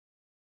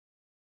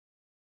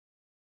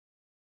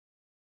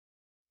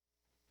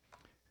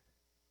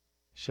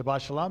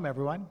Shabbat Shalom,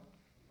 everyone.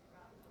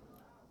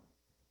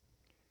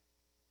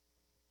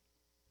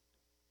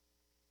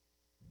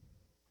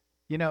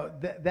 You know,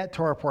 that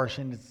Torah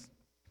portion is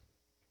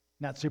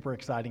not super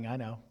exciting, I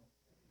know.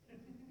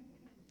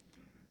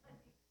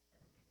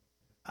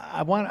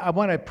 I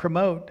want to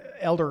promote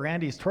Elder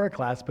Randy's Torah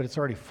class, but it's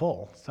already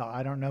full, so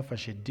I don't know if I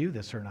should do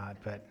this or not.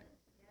 But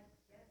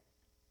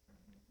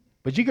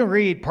you can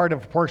read part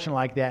of a portion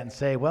like that and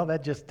say, well,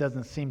 that just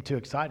doesn't seem too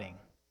exciting.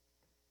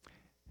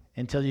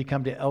 Until you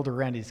come to Elder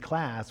Randy's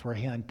class where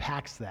he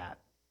unpacks that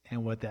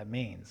and what that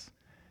means.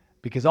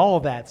 Because all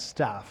of that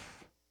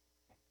stuff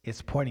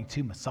is pointing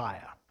to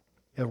Messiah,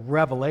 a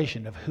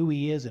revelation of who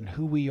he is and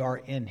who we are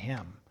in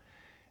him.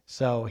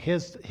 So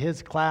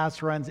his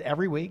class runs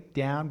every week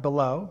down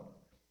below,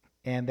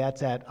 and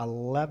that's at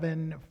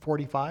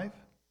 11:45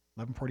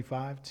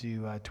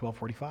 to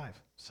 12:45.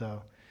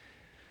 So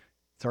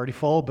it's already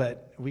full,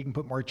 but we can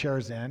put more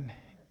chairs in.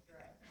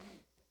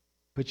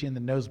 Put you in the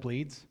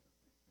nosebleeds.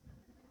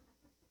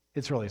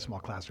 It's really a small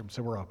classroom,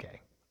 so we're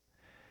okay.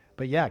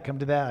 But yeah, come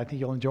to that. I think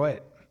you'll enjoy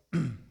it.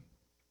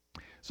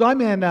 So I'm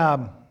in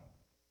a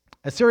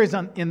series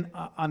on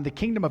the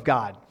kingdom of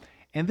God,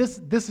 and this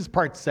is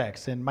part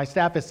 6. And my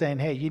staff is saying,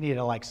 "Hey, you need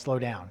to slow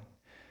down.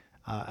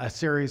 A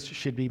series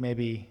should be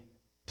maybe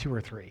 2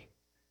 or 3."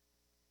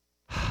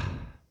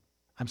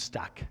 I'm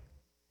stuck.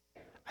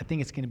 I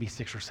think it's going to be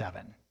 6 or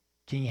 7.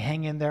 Can you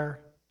hang in there?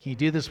 Can you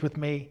do this with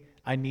me?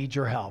 I need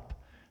your help.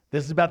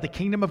 This is about the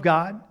kingdom of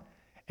God.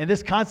 And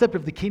this concept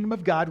of the kingdom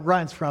of God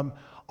runs from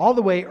all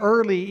the way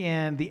early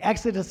in the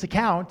Exodus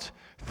account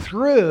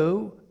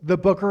through the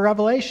book of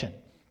Revelation.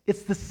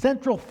 It's the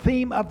central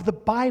theme of the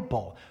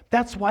Bible.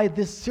 That's why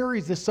this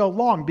series is so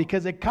long,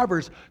 because it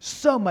covers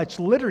so much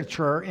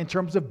literature in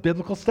terms of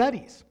biblical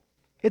studies.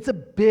 It's a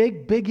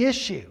big, big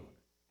issue.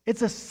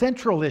 It's a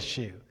central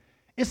issue.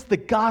 It's the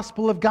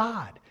gospel of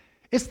God.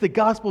 It's the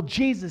gospel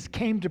Jesus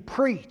came to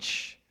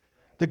preach.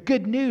 The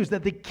good news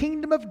that the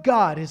kingdom of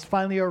God has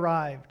finally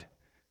arrived.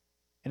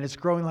 And it's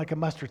growing like a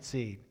mustard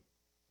seed.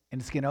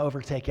 And it's going to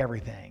overtake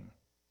everything.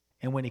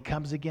 And when he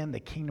comes again, the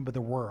kingdom of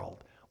the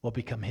world will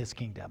become his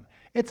kingdom.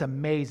 It's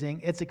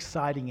amazing. It's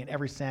exciting in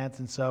every sense.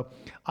 And so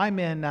I'm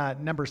in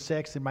number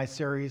 6 in my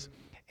series.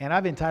 And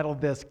I've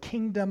entitled this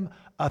Kingdom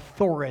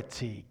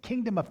Authority.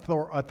 Kingdom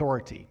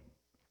Authority.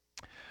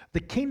 The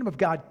kingdom of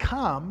God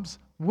comes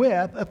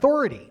with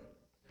authority.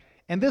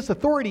 And this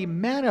authority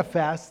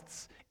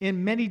manifests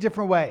in many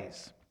different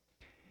ways.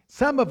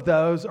 Some of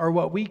those are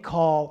what we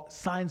call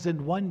signs and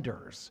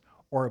wonders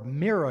or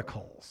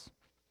miracles.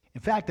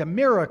 In fact, a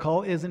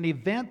miracle is an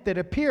event that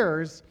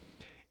appears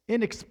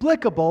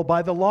inexplicable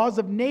by the laws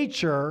of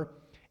nature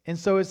and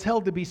so is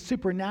held to be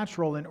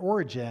supernatural in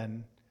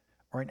origin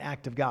or an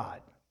act of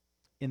God.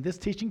 In this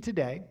teaching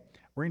today,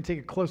 we're going to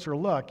take a closer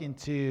look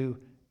into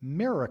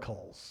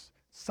miracles,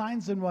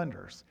 signs and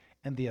wonders,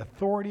 and the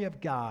authority of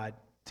God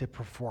to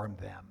perform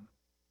them.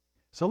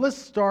 So let's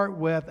start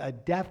with a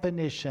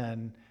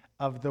definition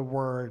of the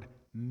word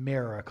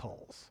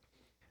miracles.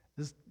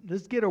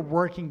 Let's get a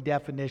working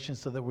definition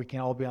so that we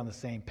can all be on the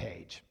same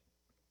page.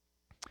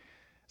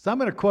 So I'm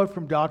going to quote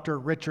from Dr.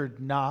 Richard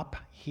Knopp.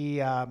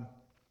 He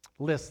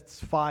lists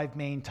 5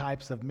 main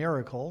types of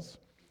miracles.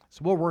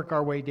 So we'll work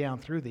our way down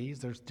through these.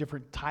 There's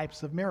different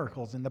types of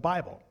miracles in the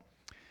Bible.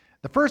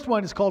 The first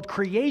one is called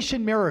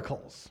creation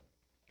miracles.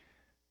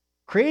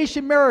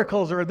 Creation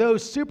miracles are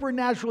those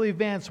supernatural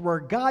events where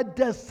God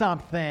does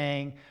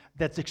something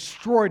that's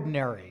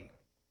extraordinary,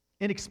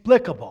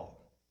 inexplicable,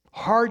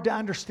 hard to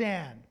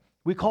understand.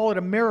 We call it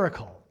a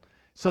miracle.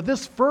 So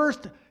this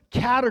first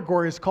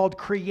category is called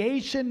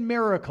creation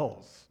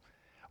miracles,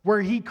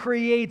 where he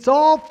creates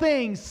all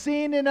things,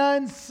 seen and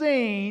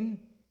unseen,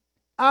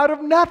 out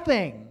of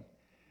nothing.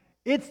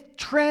 It's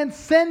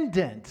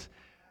transcendent.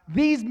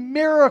 These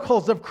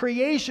miracles of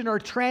creation are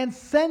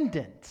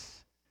transcendent.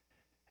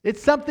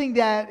 It's something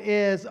that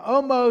is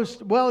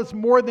almost, it's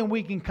more than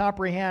we can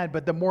comprehend,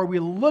 but the more we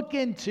look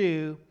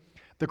into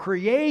the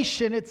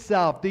creation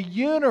itself, the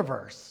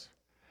universe,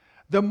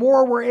 the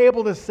more we're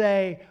able to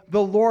say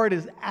the Lord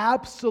is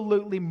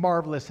absolutely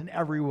marvelous in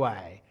every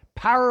way.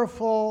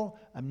 Powerful,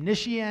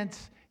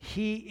 omniscient,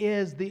 he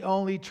is the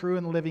only true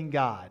and living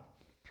God.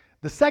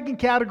 The second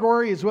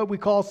category is what we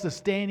call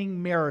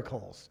sustaining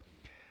miracles.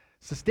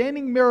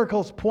 Sustaining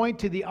miracles point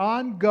to the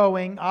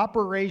ongoing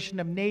operation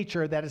of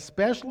nature that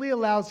especially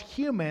allows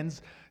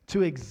humans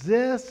to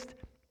exist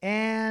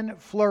and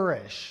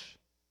flourish.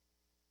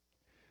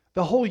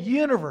 The whole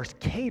universe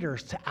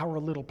caters to our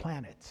little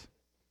planet.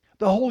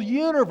 The whole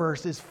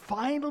universe is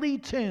finely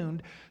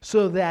tuned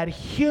so that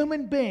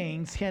human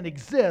beings can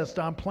exist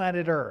on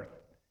planet Earth.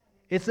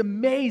 It's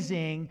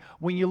amazing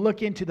when you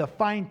look into the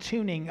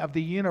fine-tuning of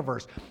the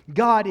universe.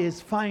 God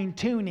is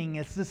fine-tuning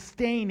and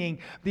sustaining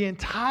the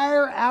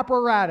entire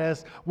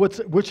apparatus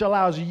which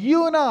allows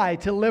you and I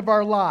to live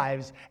our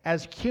lives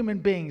as human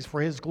beings for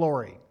his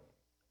glory.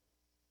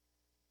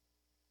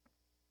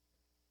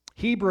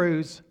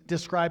 Hebrews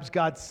describes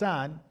God's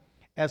Son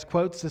as,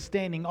 quote,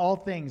 sustaining all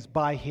things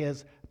by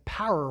his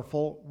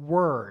powerful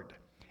word.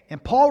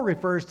 And Paul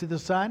refers to the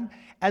Son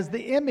as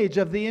the image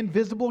of the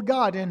invisible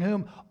God, in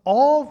whom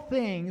all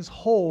things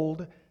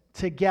hold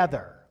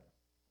together.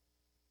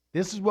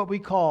 This is what we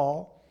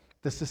call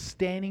the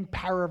sustaining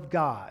power of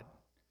God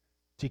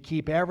to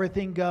keep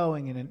everything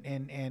going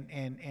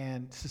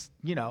and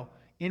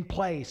in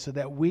place so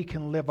that we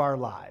can live our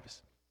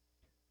lives.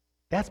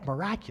 That's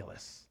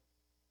miraculous.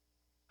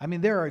 I mean,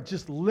 there are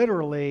just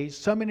literally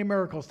so many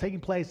miracles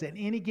taking place at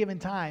any given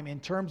time in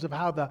terms of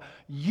how the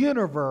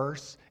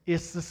universe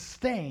is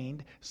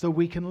sustained so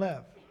we can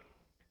live.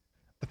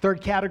 The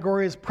third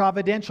category is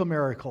providential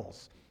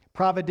miracles.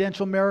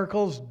 Providential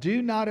miracles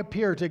do not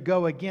appear to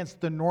go against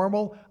the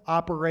normal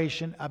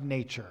operation of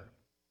nature,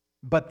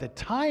 but the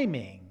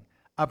timing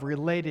of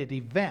related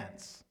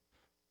events,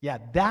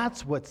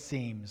 that's what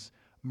seems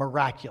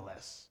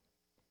miraculous.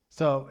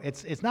 So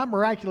it's not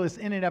miraculous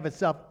in and of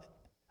itself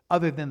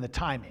other than the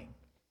timing.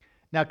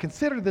 Now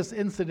consider this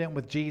incident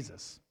with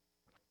Jesus.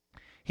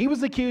 He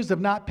was accused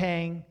of not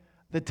paying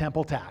the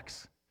temple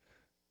tax.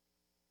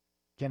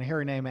 Can I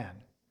hear an amen?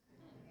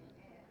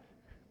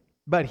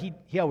 But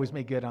he always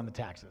made good on the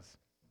taxes.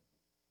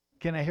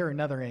 Can I hear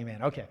another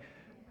amen? Okay.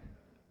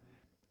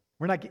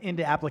 We're not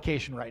into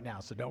application right now,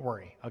 so don't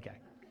worry. Okay.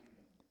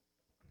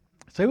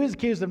 So he was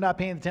accused of not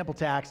paying the temple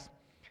tax.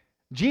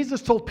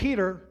 Jesus told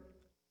Peter,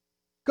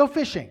 go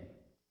fishing.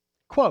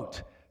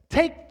 Quote,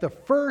 take the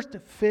first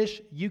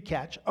fish you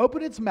catch,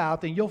 open its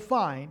mouth, and you'll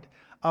find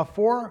a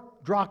 4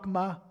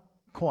 drachma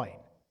coin.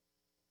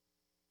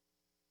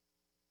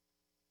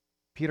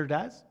 Peter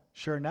does.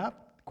 Sure enough,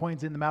 the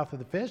coin's in the mouth of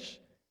the fish,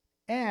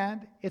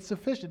 and it's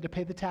sufficient to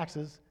pay the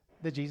taxes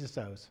that Jesus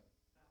owes.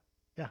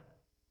 Yeah.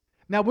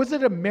 Now, was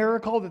it a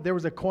miracle that there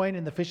was a coin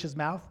in the fish's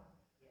mouth?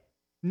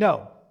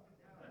 No.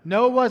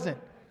 No, it wasn't.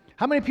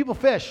 How many people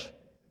fish?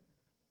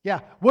 Yeah.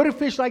 What do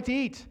fish like to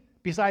eat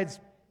besides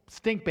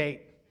stink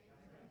bait?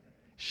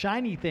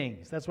 Shiny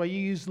things. That's why you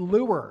use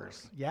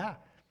lures. Yeah.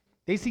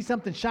 They see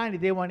something shiny,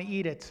 they want to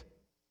eat it.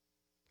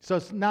 So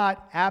it's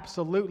not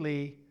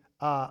absolutely,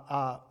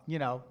 a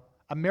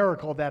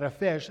miracle that a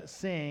fish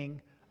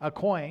seeing a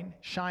coin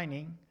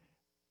shining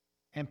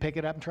and pick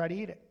it up and try to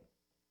eat it.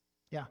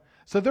 Yeah.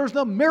 So there's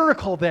no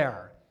miracle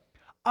there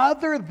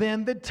other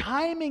than the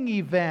timing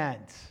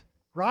event,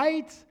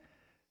 right?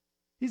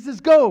 He says,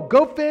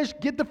 go fish,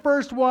 get the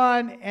first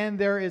one, and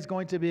there is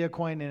going to be a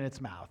coin in its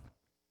mouth.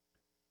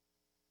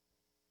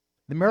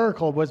 The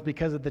miracle was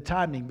because of the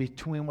timing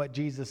between what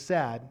Jesus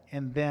said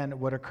and then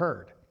what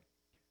occurred.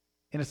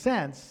 In a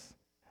sense,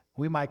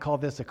 we might call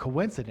this a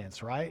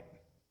coincidence, right?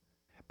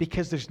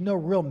 Because there's no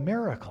real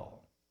miracle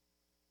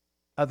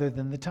other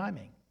than the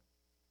timing.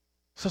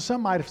 So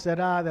some might have said,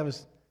 that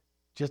was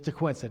just a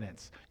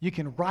coincidence. You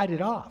can write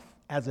it off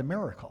as a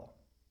miracle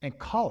and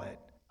call it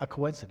a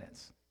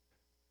coincidence.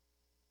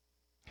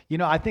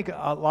 I think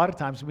a lot of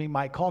times we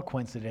might call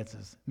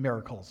coincidences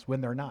miracles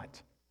when they're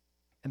not.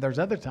 And there's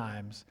other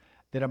times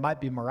that it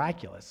might be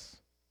miraculous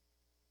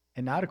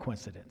and not a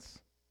coincidence.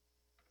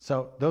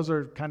 So those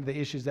are kind of the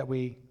issues that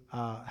we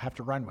have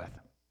to run with.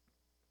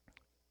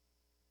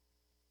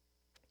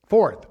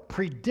 Fourth,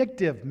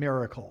 predictive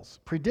miracles.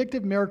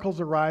 Predictive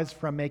miracles arise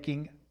from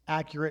making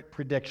accurate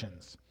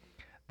predictions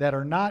that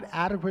are not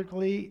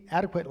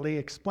adequately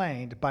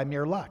explained by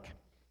mere luck.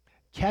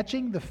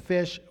 Catching the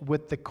fish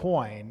with the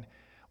coin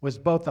was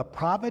both a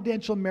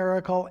providential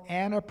miracle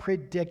and a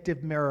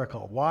predictive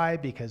miracle. Why?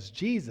 Because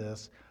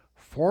Jesus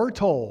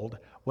foretold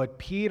what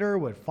Peter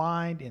would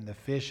find in the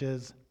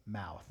fish's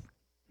mouth.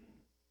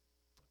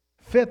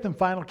 Fifth and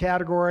final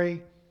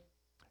category,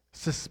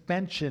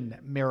 suspension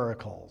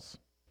miracles.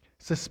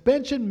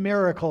 Suspension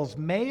miracles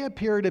may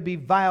appear to be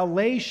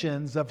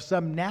violations of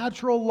some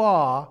natural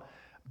law,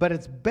 but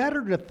it's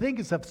better to think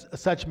of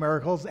such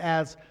miracles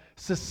as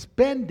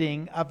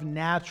suspending of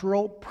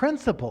natural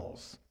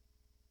principles.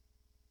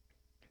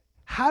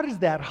 How does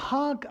that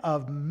hunk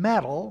of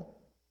metal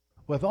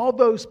with all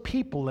those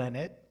people in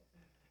it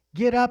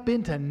get up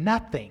into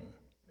nothing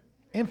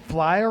and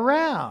fly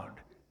around?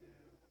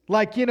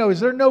 Is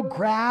there no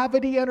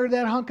gravity under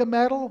that hunk of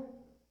metal?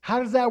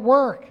 How does that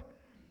work?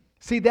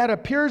 See, that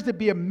appears to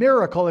be a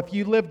miracle if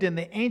you lived in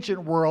the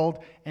ancient world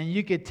and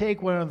you could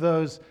take one of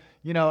those,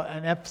 an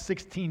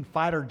F-16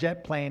 fighter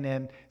jet plane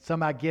and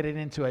somehow get it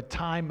into a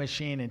time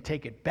machine and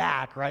take it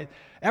back, right?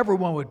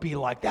 Everyone would be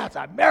like, that's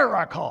a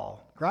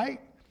miracle, right?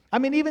 I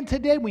mean, even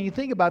today, when you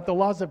think about it, the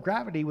laws of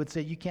gravity would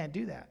say you can't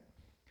do that.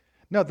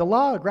 No, the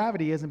law of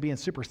gravity isn't being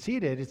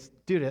superseded. It's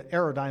due to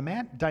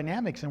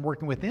aerodynamics and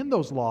working within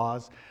those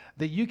laws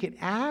that you can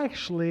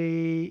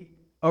actually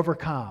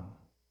overcome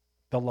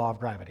the law of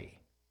gravity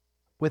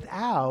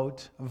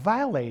without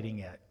violating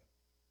it.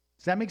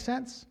 Does that make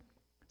sense?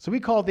 So we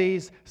call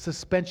these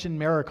suspension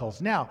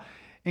miracles. Now,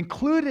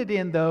 included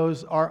in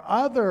those are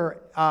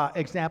other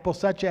examples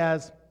such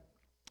as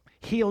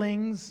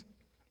healings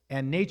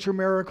and nature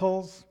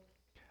miracles.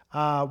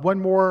 One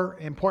more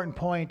important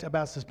point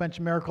about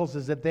suspension miracles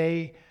is that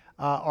they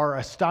are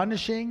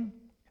astonishing,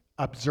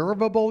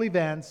 observable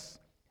events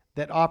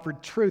that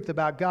offered truth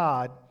about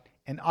God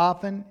and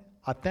often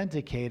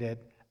authenticated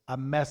a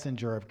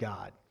messenger of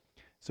God.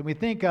 So when we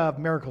think of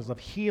miracles of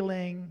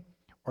healing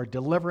or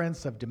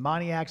deliverance of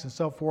demoniacs and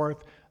so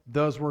forth,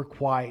 those were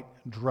quite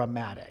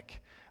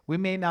dramatic. We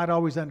may not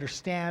always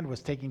understand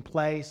what's taking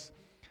place.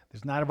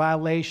 There's not a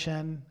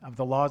violation of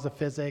the laws of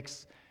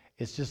physics.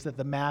 It's just that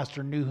the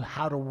master knew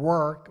how to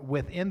work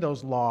within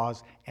those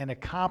laws and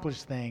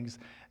accomplish things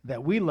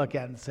that we look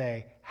at and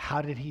say,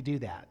 how did he do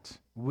that?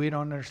 We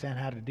don't understand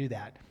how to do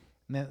that.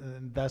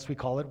 And thus we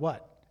call it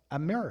what? A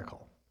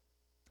miracle.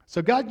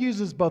 So God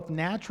uses both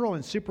natural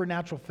and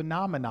supernatural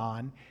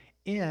phenomenon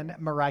in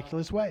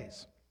miraculous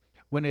ways.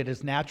 When it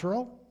is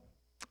natural,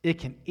 it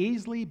can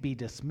easily be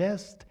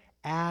dismissed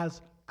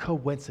as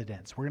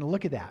coincidence. We're going to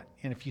look at that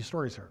in a few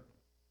stories here.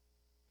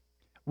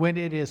 When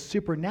it is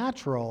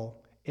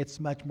supernatural, it's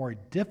much more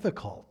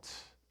difficult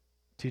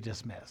to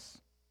dismiss.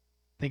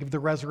 Think of the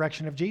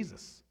resurrection of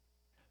Jesus.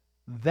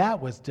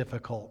 That was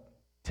difficult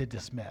to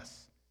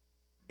dismiss.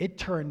 It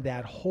turned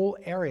that whole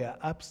area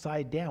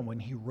upside down when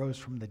he rose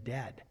from the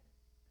dead.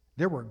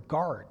 There were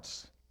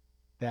guards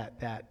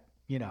that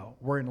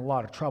were in a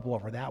lot of trouble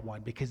over that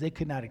one because they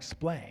could not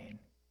explain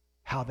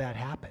how that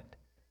happened.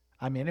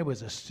 I mean, it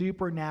was a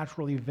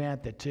supernatural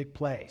event that took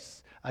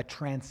place, a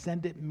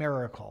transcendent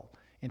miracle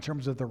in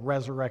terms of the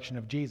resurrection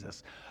of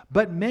Jesus.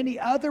 But many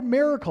other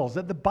miracles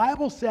that the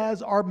Bible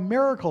says are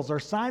miracles or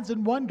signs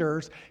and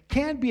wonders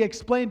can be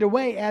explained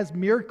away as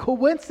mere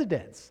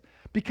coincidence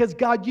because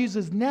God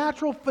uses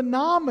natural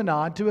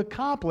phenomenon to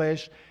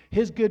accomplish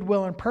his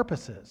goodwill and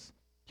purposes.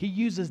 He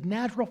uses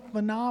natural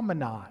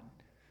phenomenon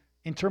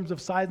in terms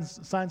of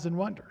signs and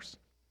wonders.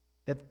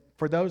 That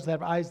for those that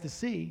have eyes to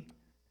see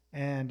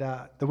and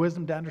the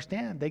wisdom to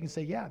understand, they can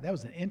say, yeah, that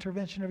was an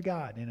intervention of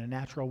God in a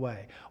natural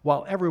way.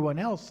 While everyone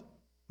else,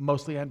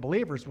 mostly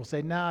unbelievers, will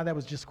say, nah, that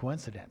was just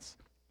coincidence.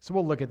 So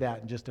we'll look at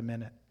that in just a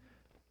minute.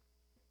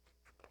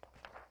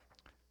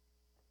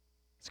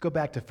 Let's go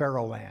back to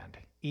Pharaoh land,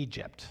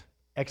 Egypt,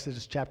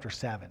 Exodus chapter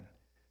 7. I'm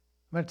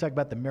going to talk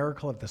about the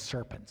miracle of the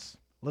serpents.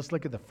 Let's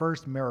look at the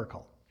first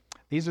miracle.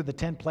 These are the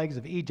 10 plagues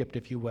of Egypt,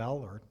 if you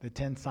will, or the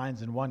 10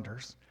 signs and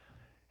wonders.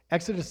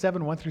 Exodus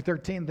 7, 1 through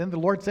 13. Then the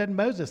Lord said to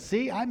Moses,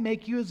 see, I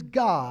make you as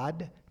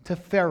God to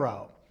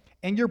Pharaoh,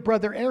 and your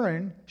brother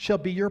Aaron shall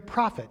be your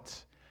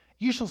prophet.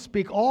 You shall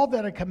speak all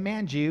that I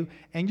command you,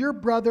 and your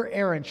brother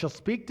Aaron shall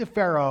speak to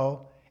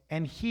Pharaoh,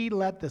 and he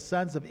let the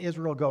sons of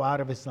Israel go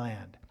out of his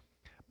land.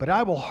 But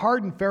I will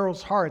harden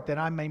Pharaoh's heart that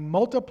I may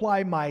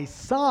multiply my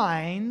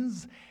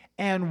signs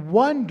and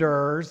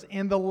wonders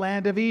in the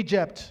land of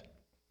Egypt.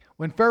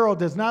 When Pharaoh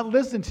does not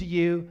listen to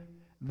you,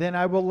 then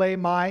I will lay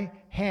my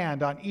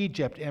hand on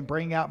Egypt and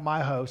bring out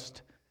my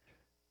host,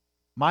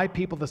 my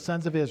people, the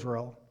sons of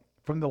Israel,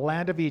 from the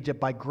land of Egypt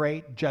by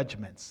great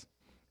judgments.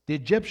 The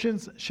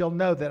Egyptians shall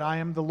know that I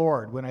am the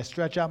Lord when I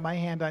stretch out my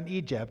hand on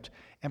Egypt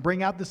and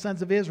bring out the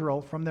sons of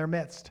Israel from their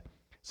midst.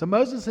 So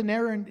Moses and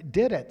Aaron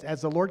did it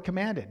as the Lord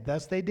commanded.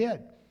 Thus they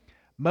did.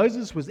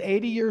 Moses was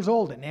 80 years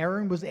old and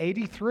Aaron was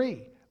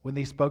 83 when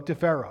they spoke to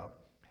Pharaoh.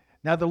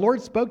 Now the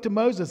Lord spoke to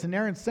Moses and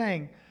Aaron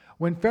saying,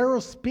 when Pharaoh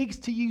speaks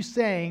to you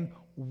saying,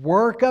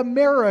 work a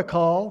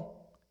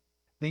miracle,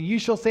 then you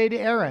shall say to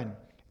Aaron,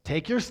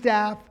 take your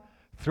staff,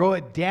 throw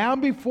it down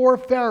before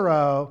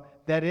Pharaoh,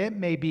 that it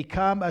may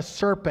become a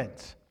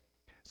serpent.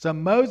 So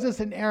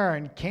Moses and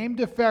Aaron came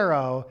to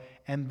Pharaoh,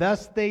 and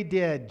thus they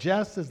did,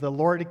 just as the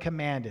Lord had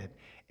commanded.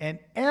 And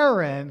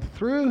Aaron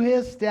threw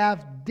his staff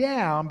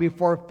down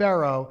before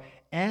Pharaoh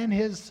and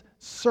his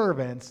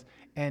servants,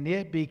 and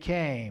it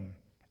became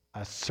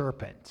a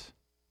serpent.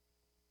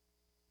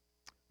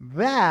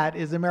 That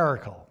is a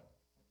miracle.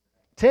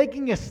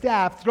 Taking a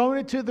staff, throwing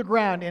it to the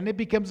ground, and it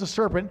becomes a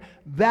serpent,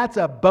 that's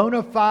a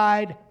bona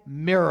fide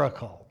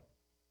miracle.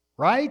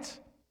 Right?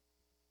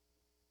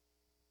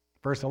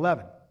 Verse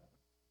 11.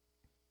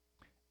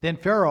 Then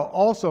Pharaoh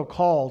also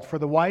called for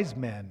the wise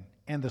men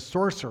and the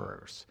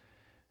sorcerers.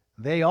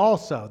 They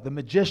also, the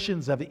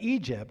magicians of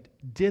Egypt,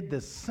 did the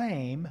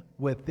same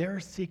with their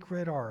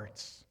secret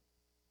arts.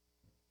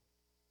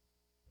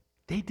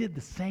 They did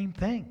the same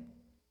thing.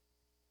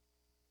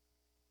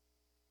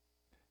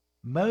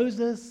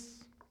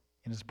 Moses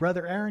and his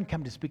brother Aaron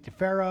come to speak to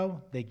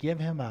Pharaoh. They give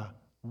him a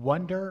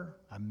wonder,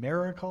 a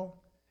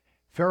miracle.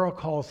 Pharaoh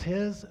calls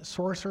his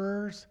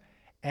sorcerers,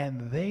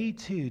 and they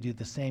too do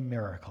the same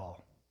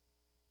miracle.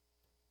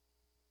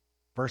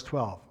 Verse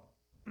 12.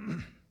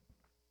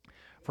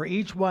 For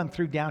each one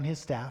threw down his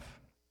staff,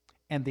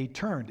 and they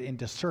turned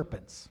into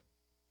serpents.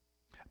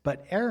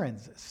 But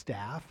Aaron's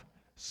staff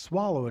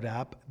swallowed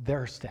up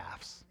their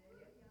staffs.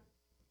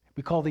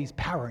 We call these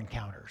power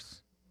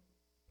encounters,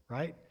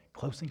 right?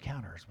 Close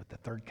encounters with the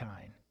third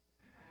kind.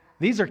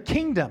 These are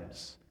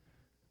kingdoms,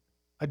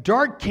 a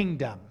dark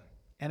kingdom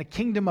and a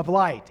kingdom of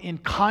light in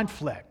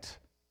conflict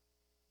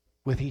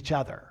with each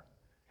other.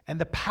 And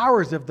the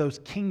powers of those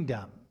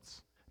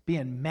kingdoms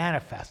being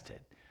manifested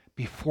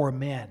before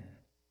men.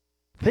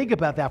 Think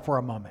about that for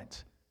a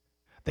moment.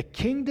 The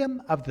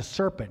kingdom of the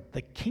serpent,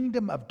 the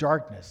kingdom of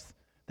darkness,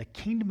 the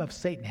kingdom of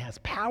Satan has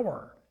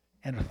power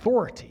and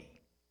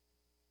authority.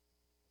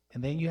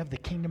 And then you have the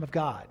kingdom of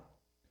God,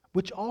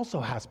 which also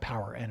has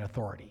power and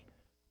authority.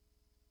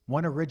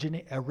 one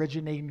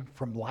originating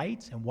from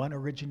light and one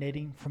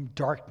originating from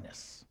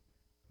darkness.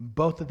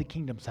 Both of the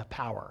kingdoms have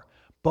power.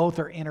 Both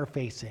are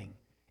interfacing.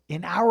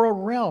 In our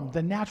realm,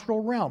 the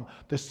natural realm,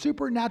 the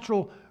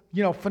supernatural,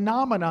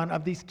 phenomenon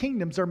of these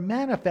kingdoms are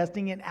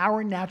manifesting in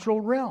our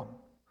natural realm.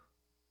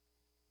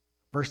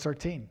 Verse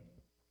 13.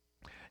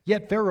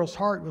 Yet Pharaoh's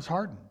heart was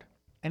hardened,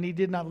 and he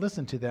did not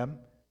listen to them,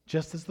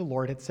 just as the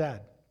Lord had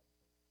said.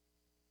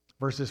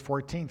 Verses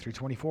 14 through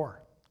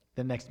 24,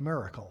 the next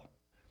miracle.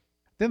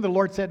 Then the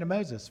Lord said to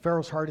Moses,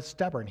 Pharaoh's heart is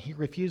stubborn. He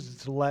refuses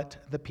to let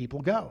the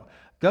people go.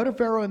 Go to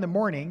Pharaoh in the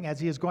morning as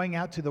he is going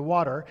out to the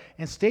water,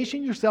 and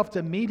station yourself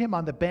to meet him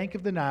on the bank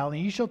of the Nile, and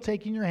you shall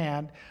take in your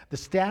hand the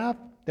staff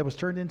that was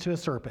turned into a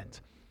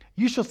serpent.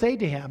 You shall say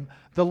to him,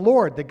 the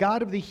Lord, the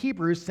God of the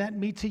Hebrews, sent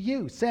me to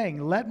you,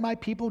 saying, let my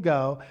people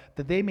go,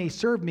 that they may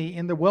serve me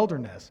in the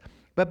wilderness.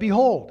 But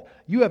behold,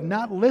 you have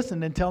not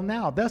listened until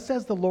now. Thus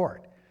says the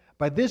Lord,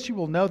 by this you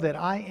will know that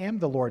I am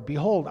the Lord.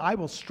 Behold, I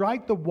will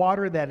strike the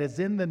water that is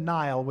in the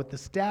Nile with the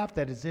staff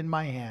that is in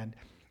my hand,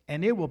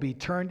 and it will be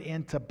turned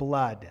into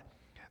blood.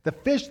 The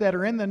fish that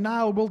are in the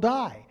Nile will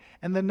die,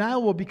 and the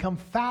Nile will become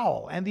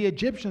foul, and the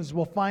Egyptians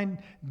will find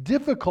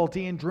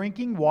difficulty in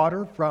drinking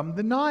water from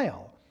the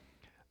Nile.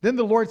 Then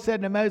the Lord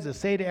said to Moses,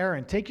 say to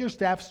Aaron, take your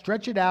staff,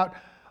 stretch out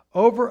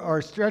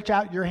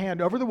your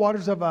hand over the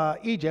waters of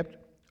Egypt,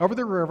 over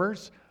the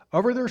rivers,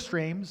 over their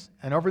streams,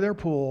 and over their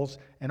pools,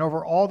 and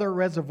over all their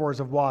reservoirs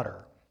of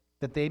water,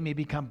 that they may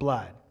become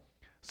blood.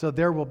 So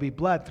there will be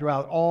blood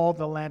throughout all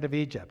the land of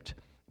Egypt,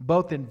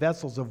 both in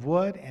vessels of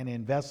wood and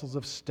in vessels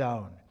of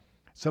stone.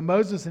 So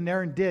Moses and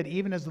Aaron did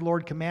even as the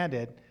Lord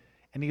commanded,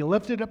 and he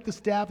lifted up the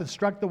staff and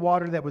struck the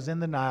water that was in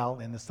the Nile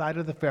in the sight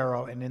of the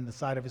Pharaoh and in the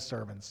sight of his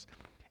servants.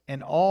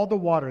 And all the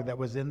water that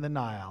was in the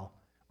Nile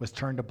was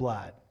turned to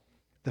blood.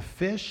 The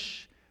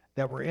fish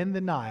that were in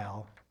the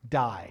Nile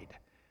died.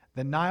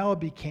 The Nile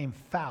became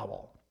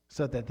foul,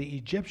 so that the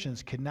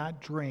Egyptians could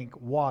not drink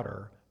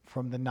water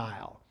from the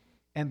Nile.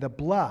 And the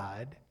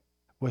blood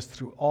was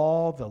through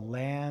all the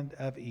land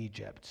of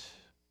Egypt.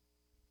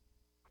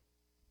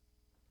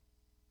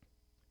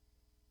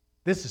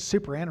 This is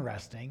super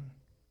interesting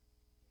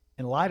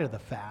in light of the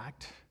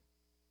fact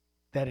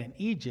that in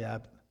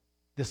Egypt,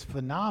 this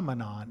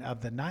phenomenon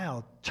of the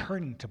Nile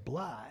turning to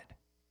blood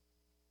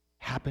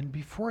happened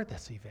before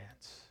this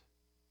event.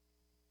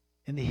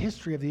 In the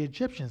history of the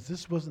Egyptians,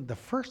 this wasn't the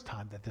first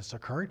time that this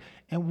occurred,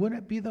 and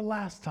wouldn't be the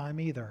last time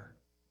either.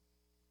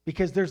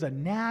 Because there's a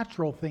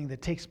natural thing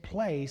that takes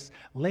place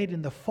late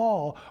in the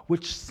fall,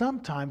 which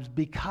sometimes,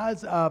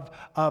 because of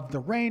the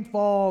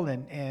rainfall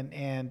and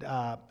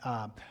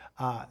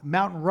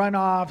mountain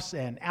runoffs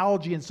and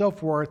algae and so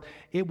forth,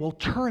 it will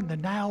turn the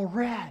Nile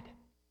red.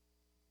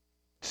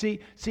 See,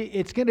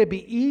 it's going to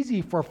be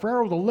easy for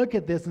Pharaoh to look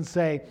at this and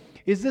say,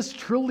 is this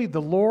truly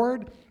the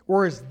Lord,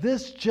 or is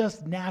this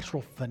just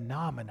natural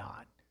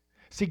phenomenon?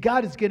 See,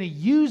 God is going to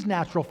use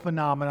natural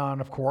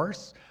phenomenon, of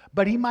course,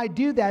 but he might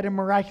do that in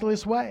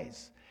miraculous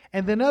ways.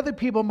 And then other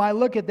people might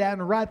look at that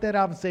and write that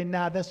off and say,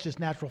 nah, that's just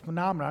natural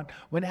phenomenon,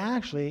 when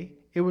actually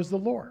it was the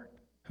Lord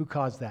who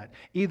caused that,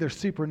 either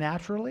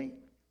supernaturally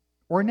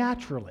or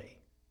naturally.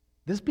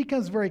 This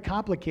becomes very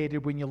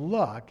complicated when you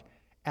look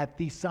at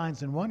these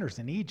signs and wonders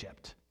in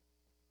Egypt.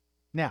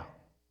 Now,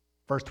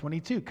 verse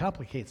 22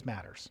 complicates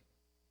matters.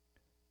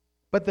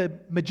 But the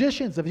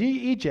magicians of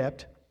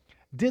Egypt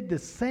did the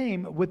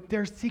same with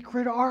their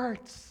secret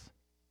arts.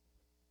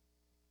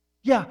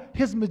 Yeah,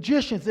 his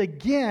magicians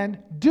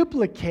again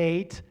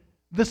duplicate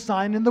the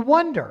sign and the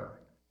wonder,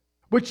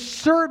 which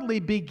certainly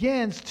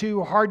begins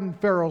to harden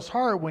Pharaoh's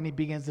heart when he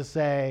begins to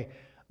say,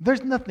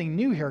 there's nothing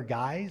new here,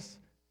 guys.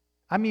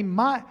 I mean,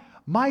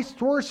 my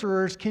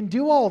sorcerers can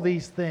do all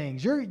these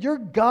things. Your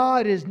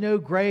God is no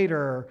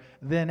greater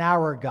than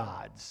our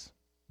gods.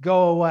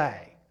 Go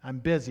away. I'm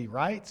busy,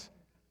 right?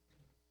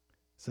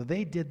 So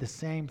they did the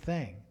same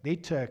thing. They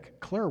took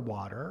clear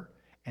water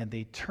and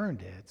they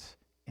turned it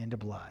into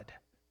blood.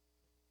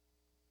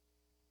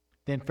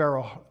 Then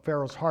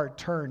Pharaoh's heart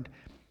turned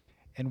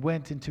and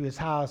went into his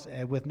house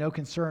with no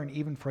concern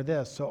even for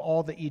this. So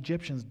all the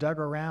Egyptians dug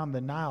around the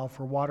Nile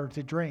for water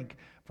to drink,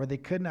 for they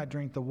could not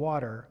drink the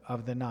water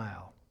of the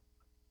Nile.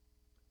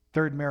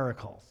 Third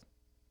miracle.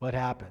 What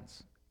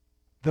happens?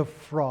 The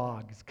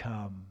frogs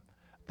come.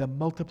 The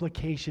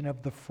multiplication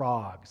of the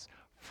frogs.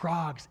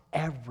 Frogs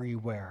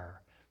everywhere.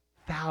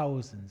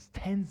 Thousands,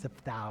 tens of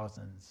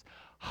thousands,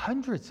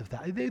 hundreds of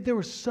thousands. There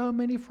were so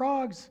many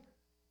frogs.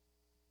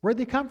 Where'd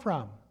they come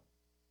from?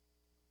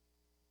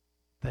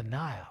 The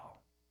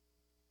Nile.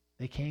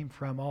 They came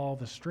from all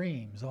the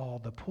streams, all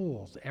the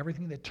pools.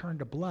 Everything that turned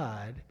to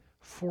blood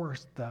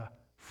forced the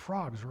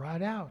frogs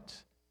right out.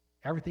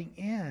 Everything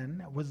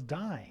in was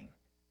dying,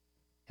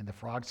 and the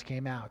frogs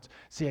came out.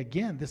 See,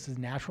 again, this is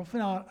natural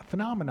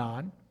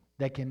phenomenon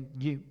that can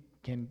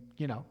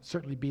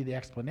certainly be the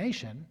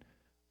explanation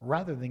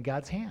rather than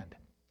God's hand.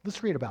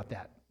 Let's read about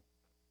that.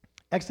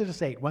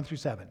 Exodus 8, 1 through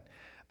 7.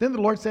 Then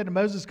the Lord said to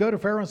Moses, go to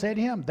Pharaoh and say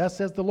to him, thus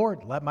says the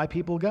Lord, let my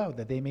people go,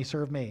 that they may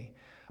serve me.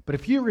 But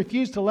if you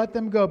refuse to let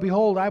them go,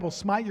 behold, I will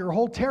smite your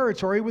whole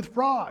territory with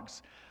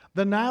frogs.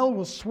 The Nile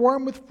will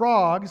swarm with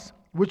frogs,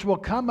 which will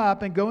come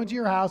up and go into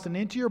your house and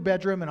into your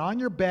bedroom and on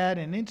your bed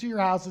and into your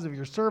houses of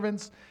your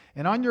servants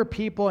and on your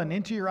people and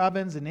into your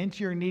ovens and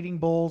into your kneading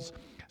bowls.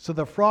 So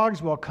the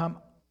frogs will come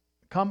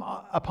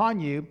upon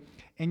you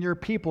and your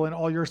people and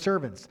all your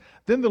servants.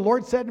 Then the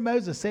Lord said to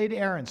Moses, say to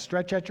Aaron,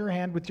 stretch out your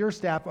hand with your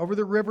staff over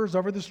the rivers,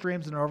 over the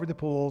streams, and over the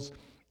pools,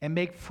 and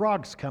make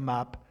frogs come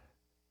up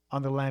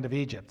on the land of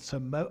Egypt.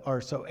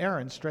 So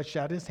Aaron stretched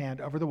out his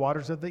hand over the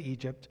waters of the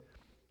Egypt,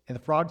 and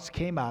the frogs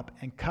came up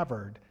and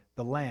covered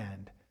the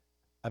land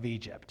of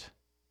Egypt.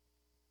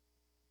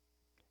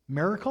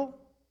 Miracle?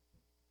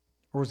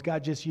 Or was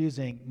God just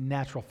using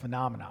natural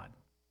phenomenon?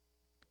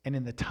 And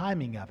in the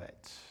timing of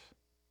it,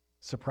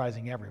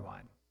 surprising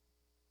everyone.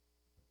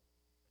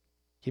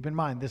 Keep in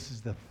mind, this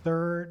is the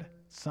third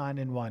sign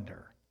and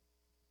wonder.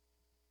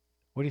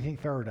 What do you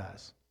think Pharaoh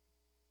does?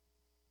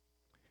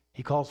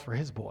 He calls for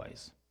his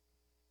boys,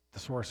 the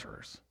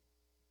sorcerers.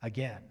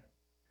 Again,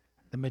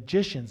 the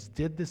magicians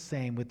did the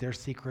same with their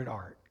secret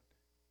art,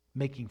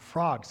 making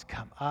frogs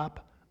come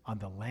up on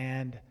the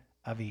land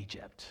of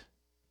Egypt.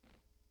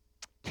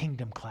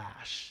 Kingdom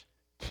clash,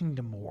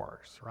 kingdom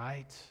wars,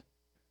 right?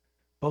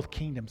 Both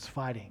kingdoms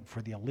fighting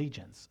for the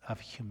allegiance of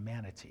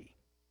humanity.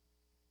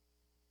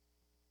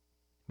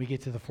 We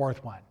get to the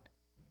fourth one.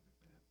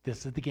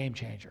 This is the game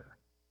changer.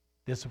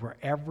 This is where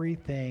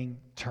everything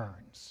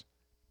turns.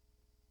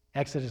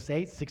 Exodus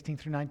 8, 16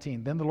 through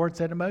 19. Then the Lord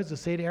said to Moses,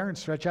 say to Aaron,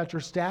 stretch out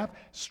your staff,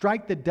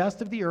 strike the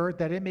dust of the earth,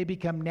 that it may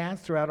become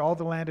gnats throughout all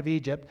the land of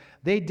Egypt.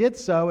 They did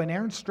so, and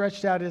Aaron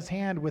stretched out his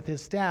hand with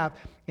his staff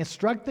and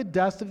struck the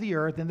dust of the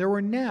earth, and there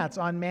were gnats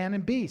on man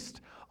and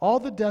beast. All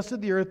the dust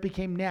of the earth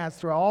became gnats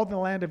throughout all the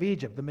land of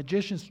Egypt. The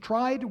magicians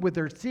tried with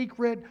their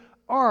secret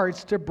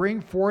arts to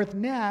bring forth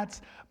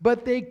gnats,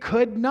 but they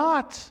could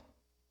not.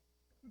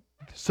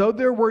 So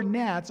there were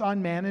gnats on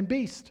man and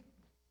beast.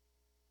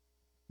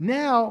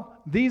 Now,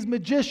 these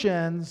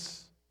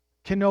magicians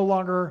can no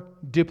longer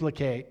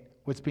duplicate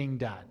what's being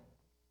done.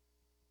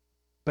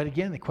 But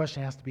again, the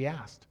question has to be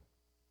asked.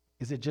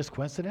 Is it just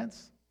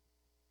coincidence?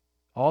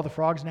 All the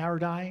frogs now are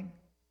dying?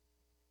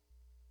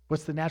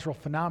 What's the natural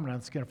phenomenon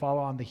that's going to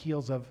follow on the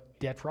heels of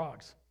dead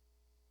frogs?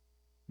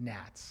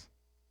 Gnats.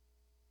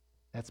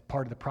 That's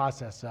part of the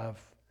process of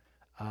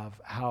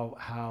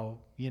how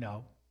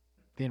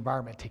the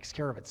environment takes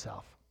care of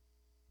itself.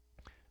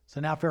 So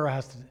now Pharaoh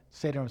has to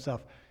say to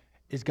himself,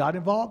 is God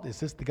involved? Is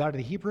this the God of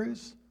the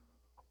Hebrews?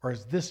 Or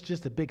is this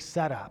just a big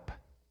setup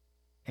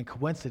and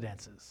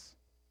coincidences?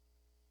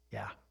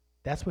 Yeah,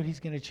 that's what he's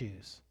going to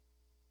choose.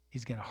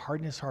 He's going to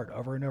harden his heart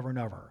over and over and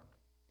over.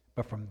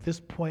 But from this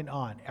point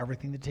on,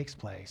 everything that takes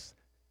place,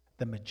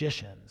 the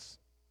magicians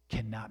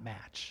cannot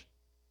match.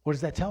 What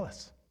does that tell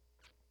us?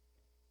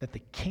 That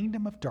the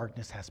kingdom of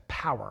darkness has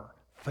power,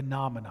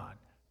 phenomenon,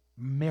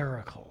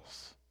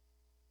 miracles,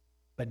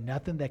 but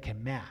nothing that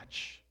can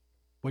match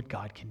what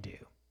God can do.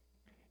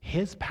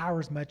 His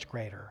power is much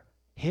greater.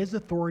 His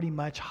authority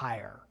much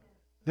higher.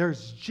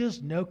 There's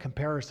just no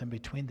comparison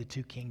between the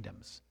two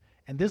kingdoms.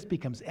 And this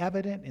becomes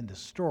evident in the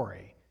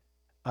story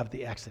of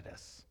the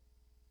Exodus.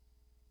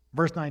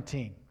 Verse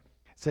 19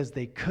 says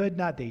they could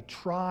not. They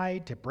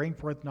tried to bring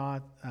forth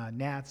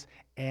gnats,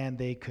 and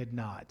they could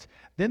not.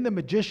 Then the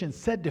magician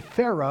said to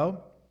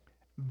Pharaoh,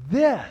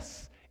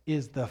 this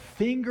is the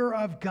finger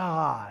of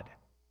God.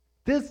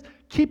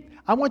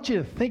 I want you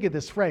to think of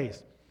this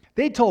phrase.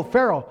 They told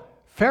Pharaoh,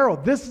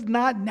 this is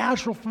not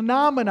natural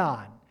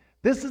phenomenon.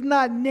 This is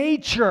not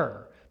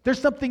nature. There's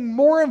something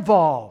more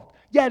involved.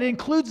 Yeah, it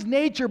includes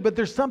nature, but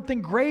there's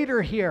something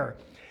greater here.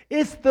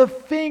 It's the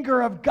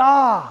finger of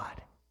God.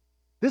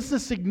 This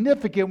is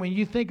significant when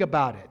you think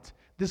about it.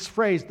 This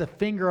phrase, the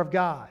finger of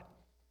God.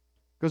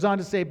 Goes on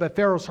to say, but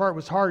Pharaoh's heart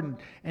was hardened,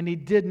 and he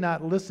did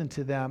not listen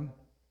to them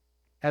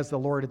as the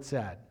Lord had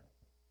said.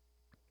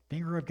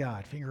 Finger of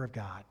God, finger of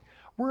God.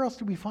 Where else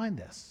do we find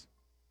this?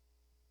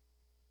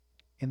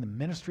 In the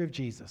ministry of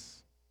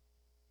Jesus.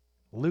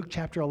 Luke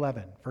chapter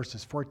 11,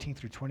 verses 14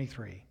 through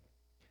 23.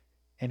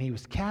 And he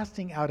was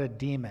casting out a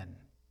demon,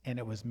 and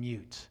it was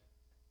mute.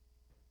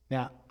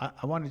 Now,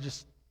 I want to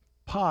just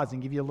pause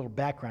and give you a little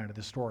background of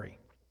the story.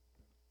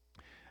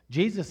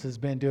 Jesus has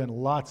been doing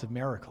lots of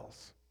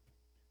miracles.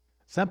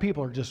 Some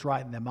people are just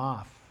writing them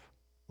off,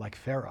 like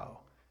Pharaoh.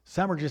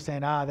 Some are just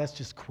saying, that's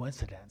just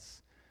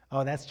coincidence.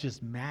 Oh, that's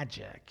just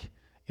magic.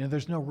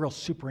 There's no real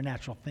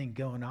supernatural thing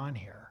going on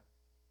here.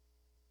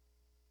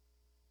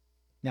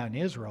 Now in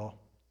Israel,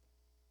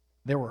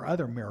 there were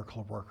other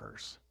miracle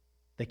workers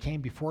that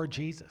came before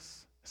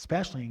Jesus,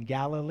 especially in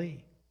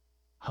Galilee.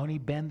 Honi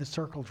ben the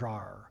circle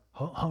drawer,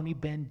 Honi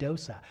ben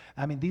Dosa.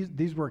 I mean,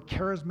 these were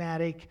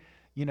charismatic,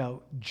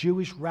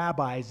 Jewish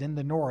rabbis in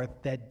the north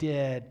that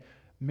did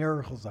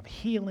miracles of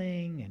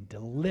healing and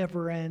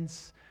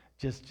deliverance.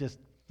 Just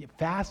a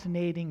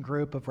fascinating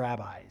group of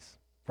rabbis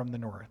from the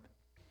north.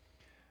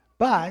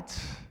 But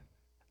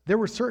there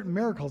were certain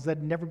miracles that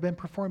had never been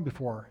performed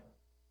before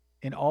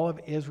in all of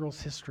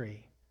Israel's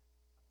history.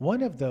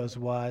 One of those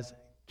was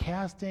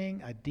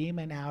casting a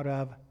demon out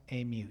of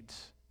a mute.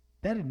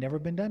 That had never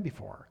been done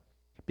before.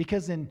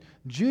 Because in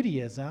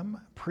Judaism,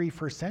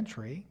 pre-first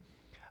century,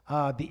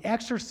 the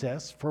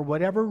exorcists, for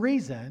whatever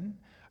reason,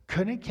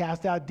 couldn't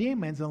cast out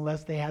demons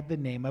unless they had the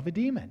name of a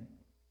demon.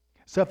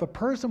 So if a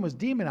person was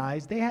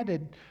demonized, they had to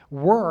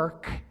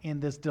work in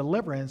this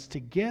deliverance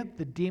to get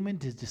the demon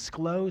to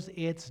disclose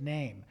its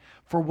name.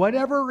 For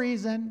whatever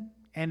reason,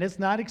 and it's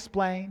not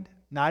explained,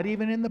 not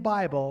even in the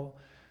Bible,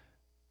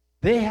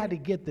 they had to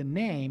get the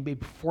name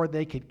before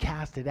they could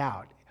cast it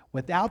out.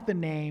 Without the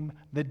name,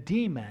 the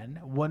demon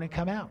wouldn't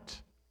come out.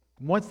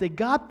 Once they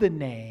got the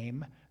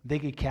name, they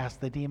could cast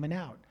the demon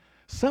out.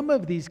 Some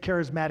of these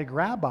charismatic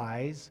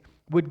rabbis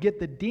would get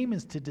the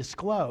demons to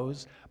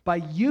disclose by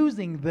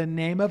using the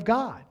name of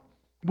God,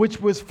 which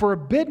was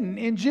forbidden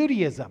in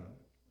Judaism.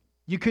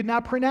 You could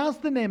not pronounce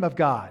the name of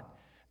God.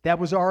 That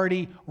was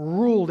already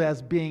ruled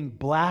as being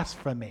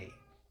blasphemy.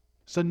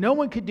 So no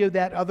one could do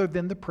that other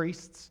than the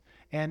priests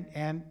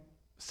and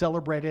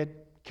celebrated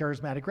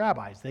charismatic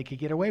rabbis. They could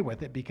get away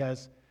with it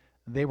because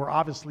they were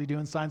obviously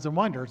doing signs and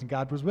wonders and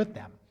God was with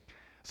them.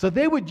 So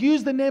they would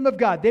use the name of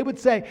God. They would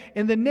say,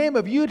 in the name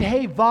of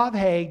Yud-Hey,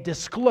 Vav-Hey,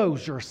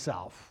 disclose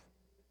yourself.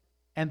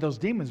 And those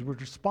demons would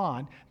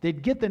respond.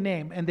 They'd get the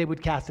name and they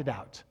would cast it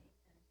out.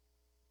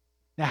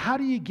 Now, how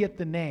do you get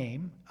the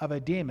name of a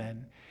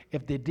demon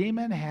if the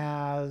demon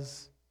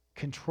has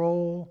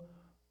control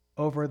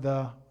over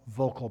the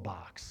vocal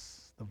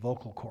box, the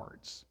vocal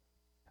cords?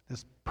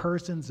 This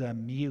person's a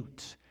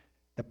mute.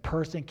 The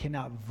person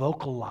cannot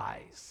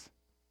vocalize.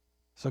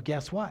 So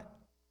guess what?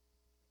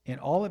 In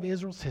all of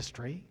Israel's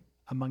history,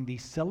 among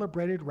these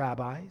celebrated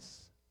rabbis,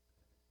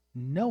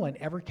 no one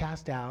ever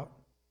cast out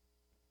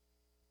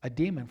a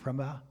demon from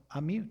a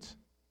mute.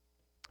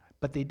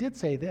 But they did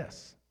say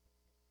this: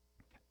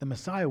 the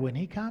Messiah, when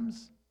he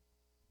comes,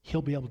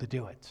 he'll be able to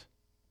do it.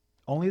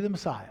 Only the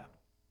Messiah.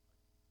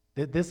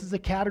 This is a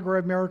category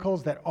of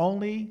miracles that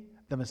only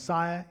the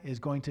Messiah is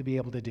going to be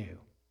able to do.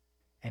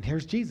 And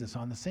here's Jesus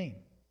on the scene.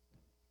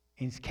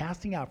 He's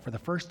casting out for the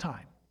first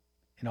time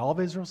in all of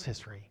Israel's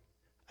history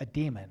a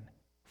demon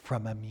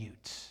from a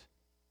mute.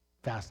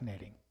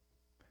 Fascinating.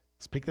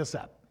 Let's pick this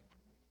up.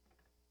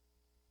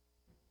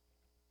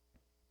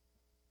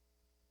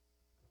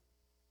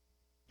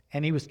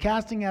 And he was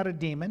casting out a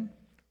demon,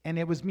 and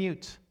it was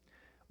mute.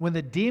 When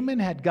the demon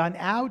had gone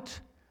out,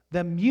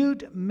 the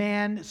mute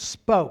man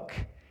spoke,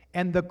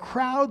 and the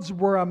crowds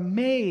were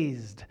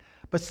amazed.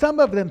 But some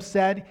of them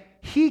said,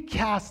 he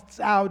casts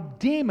out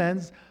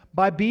demons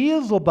by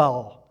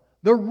Beelzebul,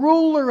 the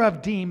ruler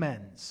of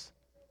demons.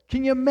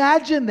 Can you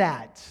imagine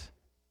that?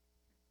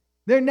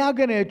 They're now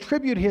going to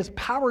attribute his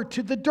power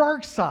to the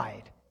dark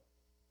side.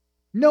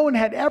 No one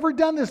had ever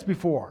done this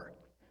before.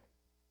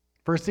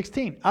 Verse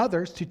 16,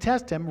 others, to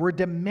test him, were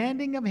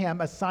demanding of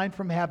him a sign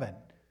from heaven.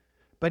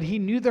 But he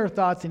knew their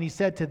thoughts, and he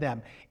said to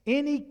them,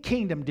 any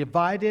kingdom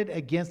divided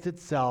against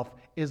itself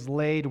is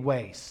laid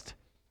waste,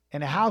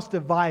 and a house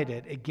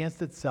divided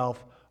against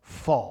itself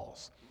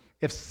falls.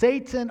 If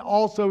Satan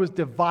also is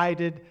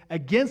divided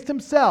against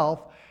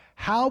himself,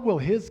 how will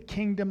his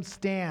kingdom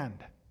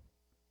stand?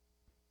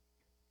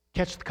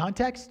 Catch the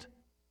context?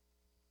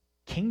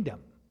 Kingdom.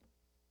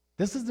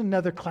 This is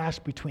another clash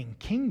between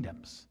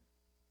kingdoms.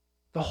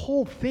 The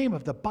whole theme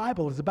of the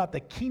Bible is about the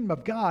kingdom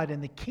of God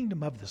and the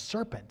kingdom of the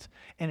serpent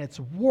and its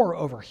war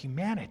over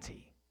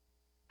humanity.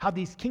 How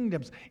these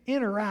kingdoms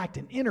interact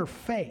and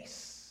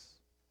interface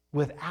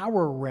with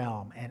our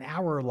realm and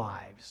our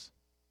lives.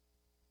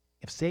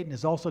 If Satan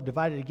is also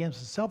divided against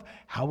himself,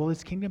 how will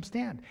his kingdom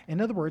stand?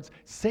 In other words,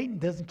 Satan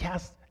doesn't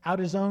cast out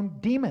his own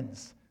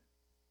demons.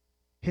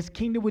 His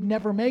kingdom would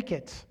never make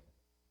it.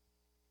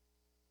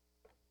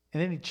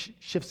 And then he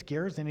shifts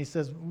gears and he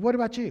says, what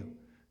about you?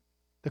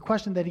 The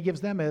question that he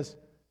gives them is,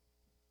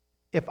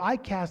 if I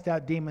cast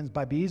out demons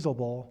by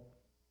Beelzebul,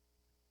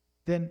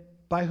 then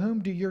by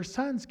whom do your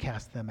sons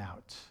cast them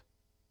out?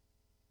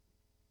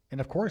 And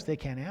of course they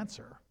can't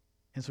answer.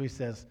 And so he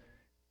says,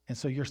 and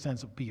so your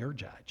sons will be your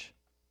judge.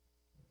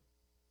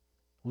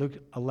 Luke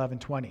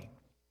 11:20.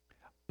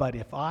 But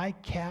if I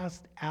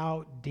cast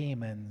out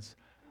demons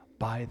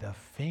by the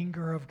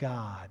finger of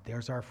God,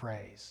 there's our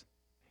phrase.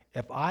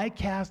 If I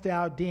cast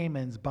out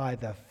demons by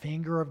the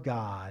finger of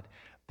God,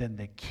 then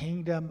the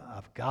kingdom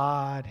of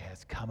God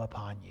has come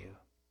upon you.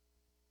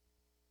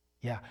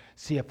 Yeah,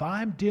 see, if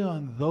I'm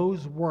doing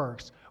those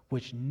works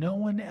which no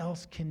one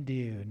else can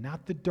do,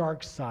 not the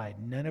dark side,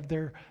 none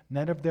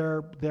of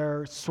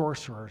their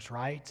sorcerers,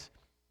 right?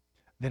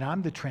 Then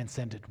I'm the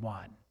transcendent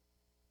one.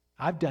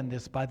 I've done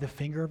this by the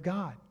finger of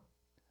God.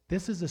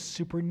 This is a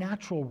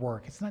supernatural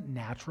work. It's not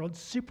natural, it's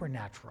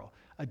supernatural.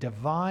 A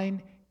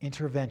divine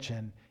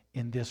intervention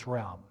in this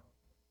realm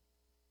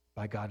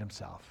by God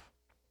himself.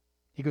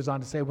 He goes on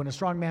to say, when a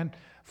strong man,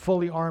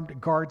 fully armed,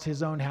 guards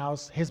his own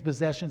house, his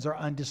possessions are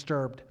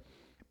undisturbed.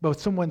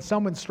 But when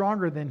someone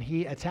stronger than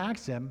he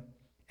attacks him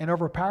and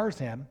overpowers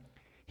him,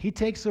 he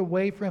takes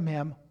away from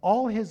him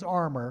all his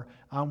armor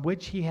on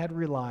which he had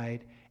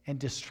relied and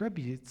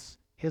distributes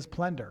his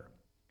plunder.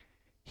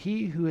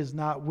 He who is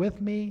not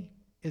with me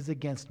is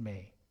against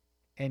me,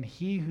 and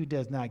he who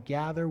does not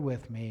gather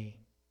with me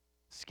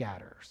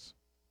scatters.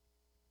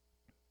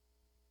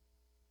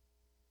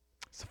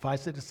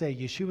 Suffice it to say,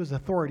 Yeshua's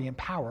authority and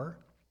power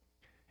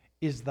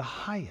is the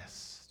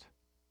highest.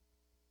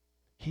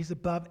 He's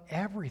above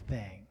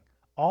everything,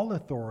 all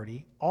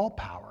authority, all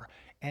power,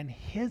 and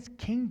his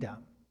kingdom,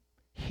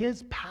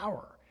 his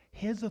power,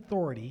 his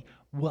authority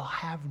will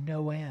have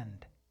no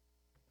end.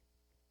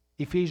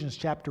 Ephesians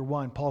chapter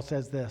 1, Paul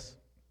says this,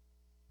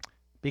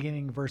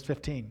 beginning in verse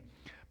 15.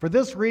 For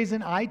this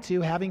reason, I too,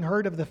 having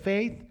heard of the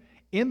faith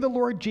in the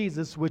Lord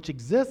Jesus, which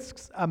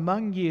exists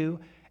among you,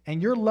 and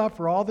your love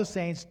for all the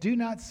saints, do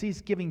not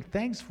cease giving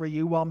thanks for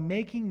you while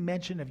making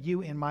mention of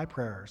you in my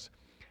prayers,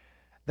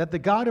 that the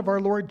God of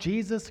our Lord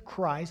Jesus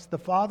Christ, the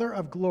Father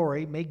of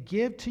glory, may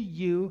give to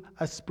you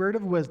a spirit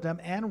of wisdom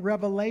and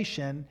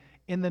revelation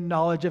in the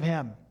knowledge of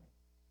him.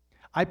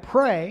 I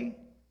pray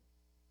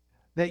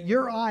that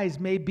your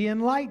eyes may be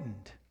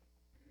enlightened,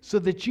 so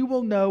that you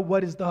will know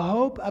what is the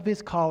hope of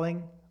his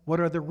calling, what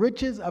are the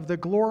riches of the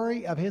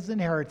glory of his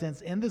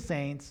inheritance in the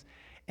saints,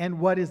 and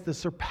what is the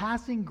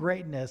surpassing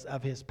greatness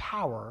of his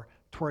power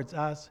towards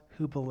us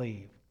who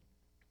believe.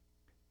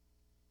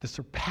 The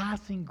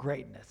surpassing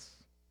greatness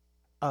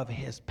of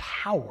his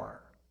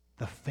power,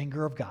 the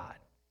finger of God,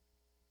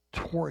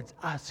 towards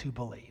us who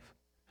believe.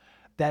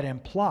 That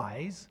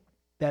implies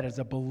that as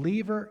a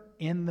believer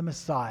in the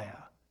Messiah,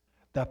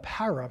 the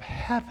power of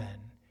heaven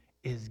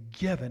is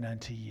given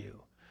unto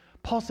you.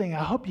 Paul's saying,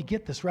 I hope you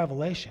get this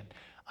revelation.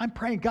 I'm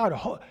praying,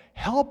 God,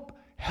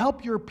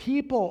 help your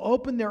people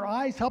open their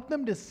eyes. Help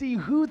them to see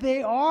who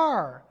they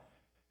are.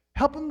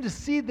 Help them to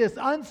see this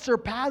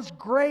unsurpassed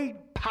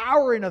great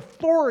power and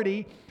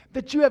authority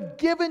that you have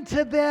given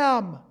to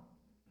them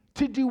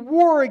to do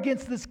war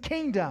against this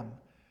kingdom,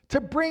 to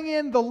bring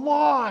in the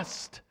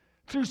lost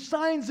through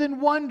signs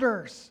and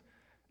wonders,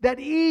 that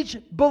each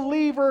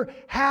believer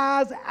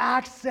has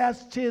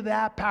access to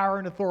that power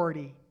and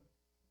authority.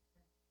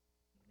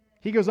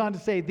 He goes on to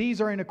say, these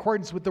are in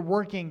accordance with the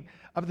working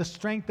of the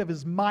strength of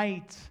his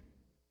might,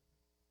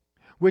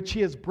 which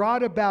he has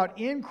brought about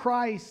in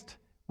Christ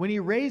when he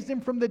raised him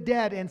from the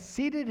dead and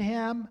seated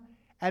him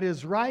at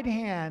his right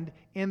hand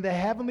in the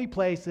heavenly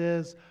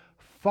places,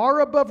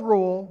 far above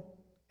rule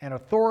and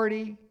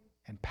authority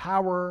and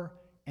power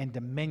and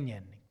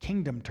dominion,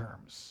 kingdom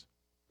terms,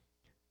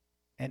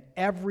 and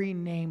every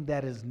name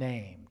that is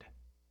named,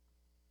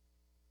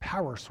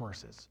 power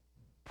sources,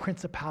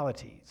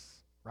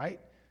 principalities, right?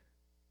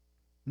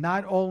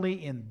 Not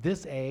only in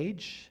this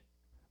age,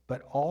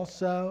 but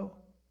also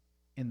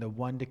in the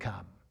one to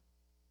come.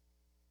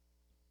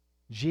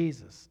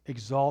 Jesus,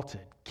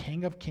 exalted,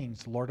 King of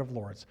kings, Lord of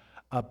lords,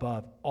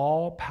 above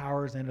all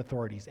powers and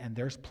authorities. And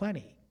there's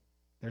plenty.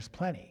 There's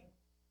plenty.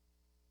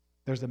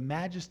 There's a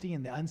majesty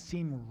in the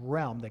unseen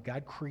realm that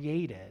God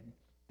created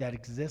that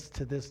exists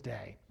to this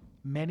day,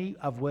 many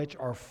of which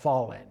are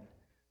fallen,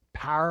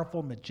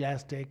 powerful,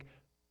 majestic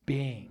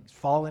beings,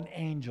 fallen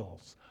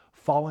angels,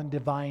 fallen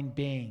divine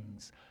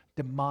beings,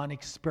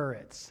 demonic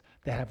spirits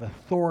that have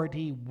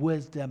authority,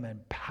 wisdom,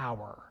 and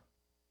power.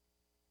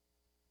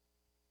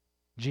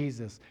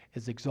 Jesus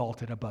is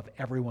exalted above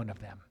every one of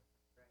them.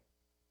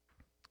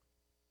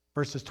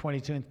 Verses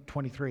 22 and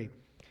 23.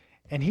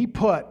 And he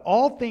put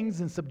all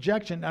things in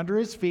subjection under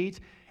his feet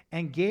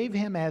and gave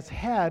him as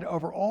head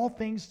over all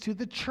things to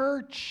the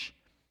church,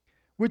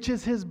 which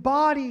is his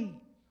body,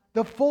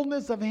 the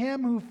fullness of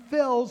him who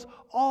fills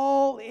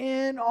all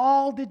in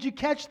all. Did you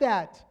catch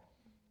that?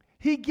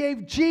 He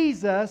gave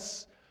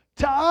Jesus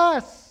to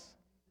us.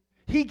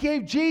 He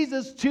gave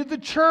Jesus to the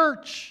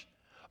church.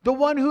 The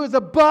one who is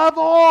above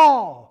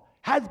all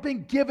has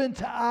been given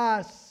to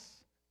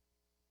us.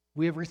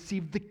 We have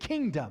received the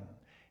kingdom.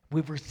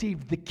 We've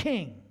received the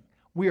King.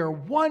 We are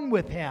one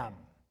with him.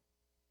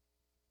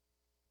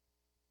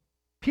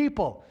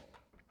 People,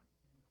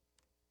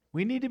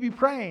 we need to be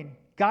praying.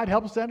 God,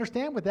 help us to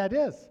understand what that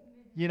is.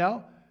 You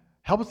know,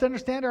 help us to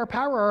understand our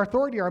power, our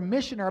authority, our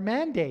mission, our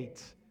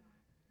mandate.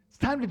 It's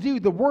time to do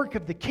the work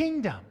of the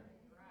kingdom.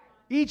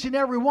 Each and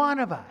every one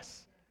of us.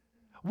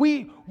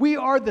 We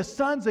are the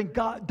sons and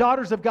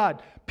daughters of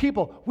God.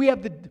 People,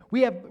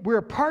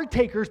 we're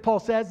partakers, Paul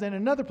says in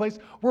another place,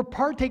 we're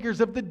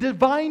partakers of the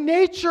divine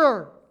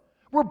nature.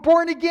 We're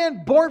born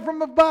again, born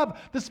from above,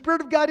 the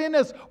Spirit of God in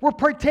us. We're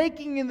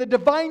partaking in the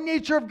divine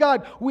nature of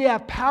God. We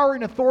have power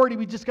and authority.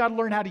 We just got to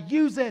learn how to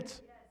use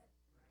it.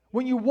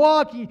 When you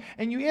walk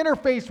and you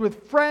interface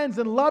with friends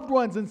and loved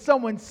ones and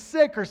someone's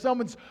sick or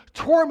someone's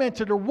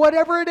tormented or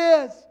whatever it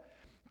is,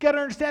 you got to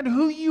understand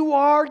who you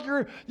are.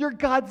 You're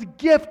God's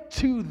gift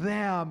to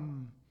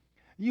them.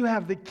 You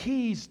have the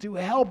keys to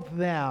help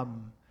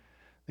them,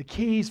 the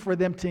keys for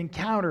them to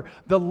encounter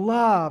the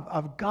love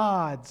of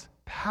God's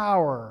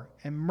power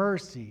and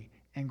mercy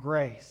and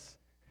grace.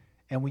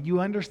 And when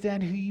you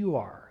understand who you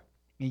are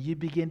and you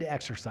begin to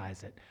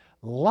exercise it,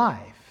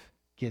 life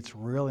gets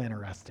real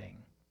interesting.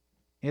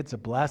 It's a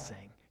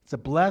blessing. It's a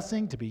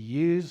blessing to be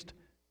used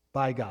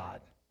by God.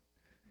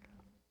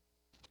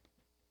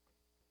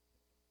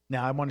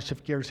 Now, I want to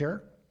shift gears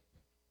here.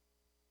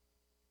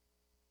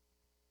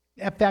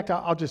 In fact,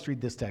 I'll just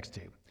read this text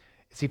too.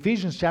 It's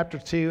Ephesians chapter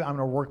 2. I'm going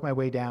to work my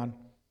way down,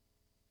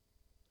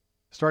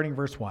 starting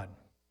verse 1.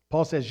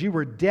 Paul says, you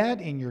were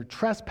dead in your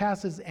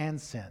trespasses and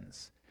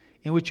sins,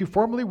 in which you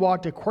formerly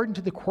walked according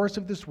to the course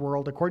of this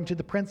world, according to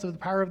the prince of the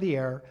power of the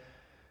air,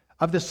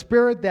 of the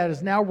spirit that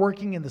is now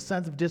working in the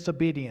sons of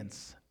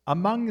disobedience.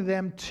 Among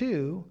them, we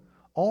too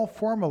all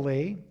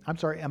formerly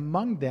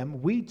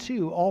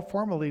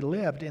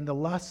lived in the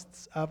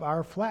lusts of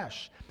our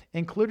flesh,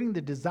 including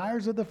the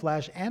desires of the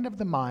flesh and of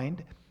the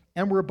mind,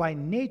 and were by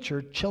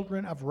nature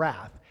children of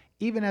wrath,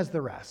 even as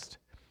the rest.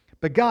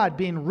 But God,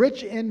 being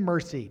rich in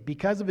mercy,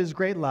 because of his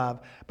great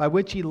love, by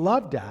which he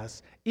loved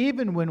us,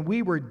 even when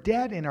we were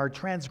dead in our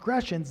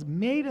transgressions,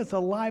 made us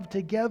alive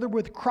together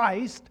with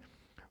Christ.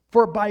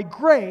 For by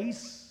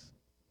grace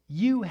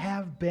you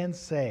have been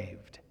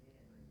saved.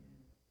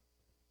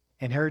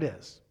 And here it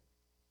is.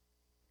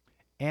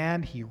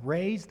 And he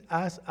raised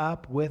us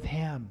up with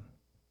him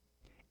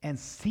and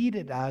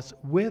seated us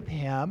with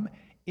him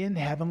in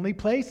heavenly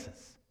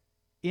places,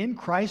 in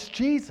Christ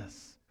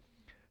Jesus,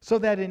 so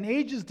that in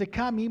ages to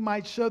come he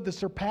might show the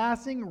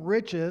surpassing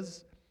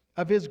riches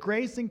of his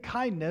grace and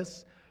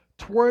kindness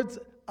towards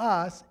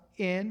us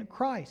in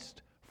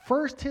Christ.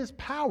 First his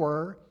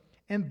power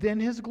and then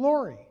his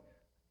glory.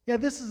 Yeah,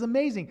 this is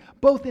amazing,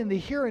 both in the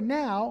here and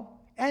now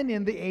and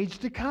in the age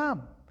to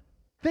come.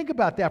 Think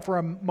about that for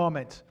a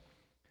moment.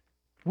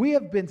 We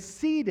have been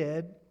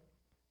seated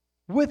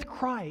with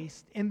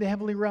Christ in the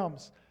heavenly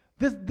realms.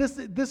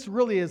 This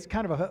really is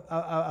kind of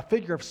a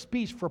figure of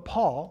speech for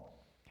Paul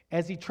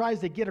as he tries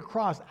to get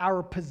across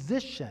our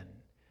position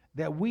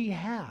that we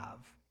have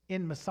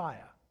in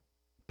Messiah.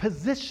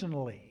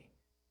 Positionally,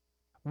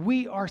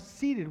 we are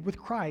seated with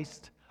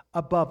Christ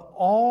above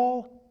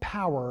all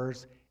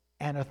powers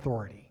and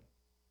authority.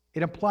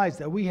 It implies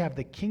that we have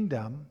the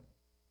kingdom,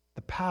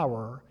 the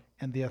power,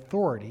 and the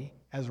authority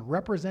as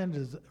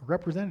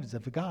representatives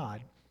of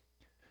God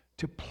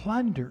to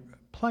plunder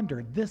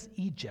this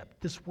Egypt,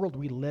 this world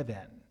we live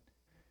in,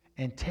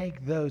 and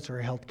take those who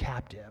are held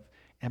captive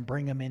and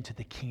bring them into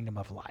the kingdom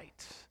of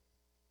light.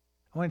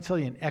 I want to tell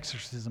you an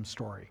exorcism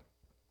story.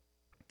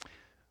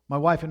 My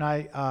wife and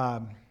I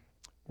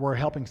were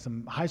helping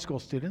some high school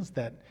students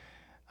that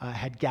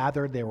had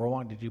gathered. They were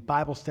wanting to do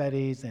Bible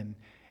studies, and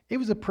it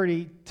was a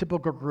pretty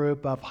typical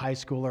group of high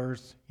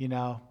schoolers,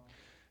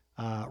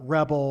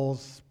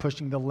 rebels,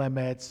 pushing the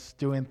limits,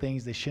 doing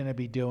things they shouldn't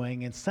be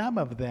doing. And some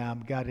of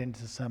them got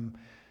into some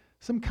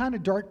kind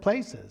of dark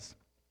places.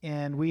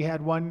 And we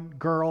had one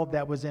girl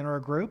that was in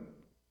our group.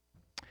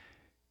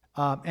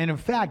 And in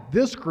fact,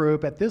 this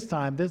group at this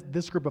time,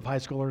 this group of high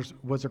schoolers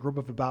was a group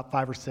of about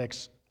 5 or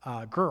 6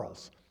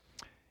 girls.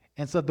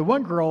 And so the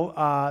one girl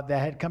that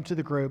had come to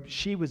the group,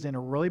 she was in a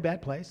really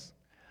bad place.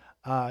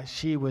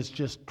 She was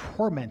just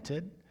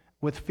tormented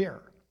with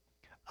fear.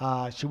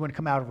 She wouldn't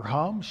come out of her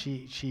home.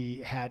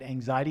 She had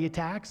anxiety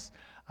attacks.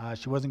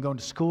 She wasn't going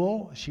to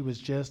school. She was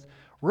just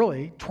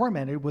really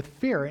tormented with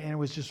fear, and it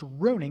was just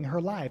ruining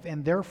her life.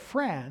 And their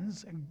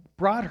friends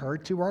brought her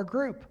to our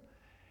group.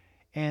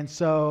 And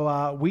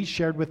so we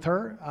shared with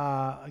her,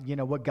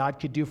 what God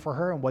could do for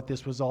her and what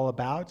this was all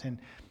about, and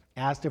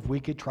asked if we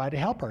could try to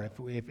help her,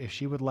 if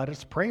she would let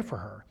us pray for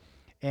her.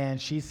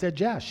 And she said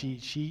yes.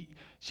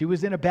 She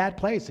was in a bad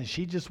place, and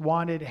she just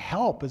wanted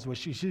help.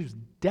 She was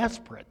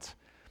desperate.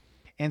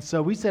 And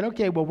so we said,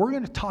 okay, well, we're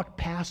going to talk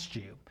past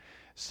you.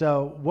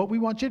 So what we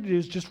want you to do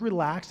is just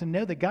relax and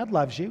know that God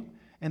loves you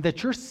and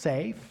that you're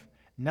safe.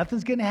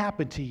 Nothing's going to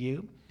happen to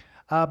you.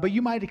 But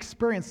you might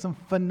experience some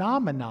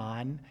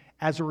phenomenon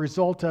as a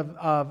result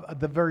of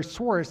the very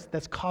source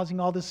that's causing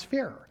all this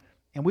fear.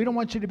 And we don't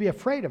want you to be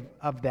afraid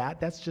of that.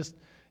 That's just,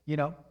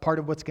 part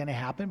of what's going to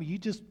happen. But you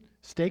just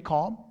stay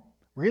calm,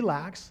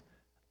 relax,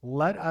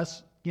 let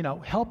us,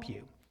 help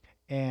you.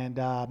 And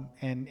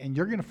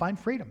you're going to find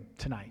freedom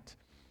tonight.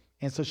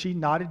 And so she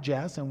nodded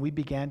yes, and we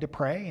began to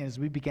pray. And as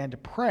we began to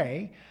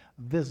pray,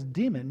 this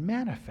demon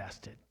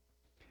manifested.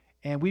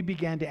 And we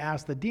began to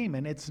ask the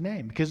demon its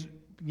name. Because,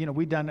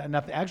 we've done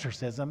enough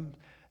exorcism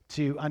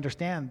to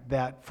understand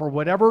that for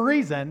whatever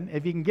reason,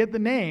 if you can get the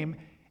name,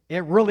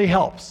 it really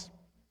helps.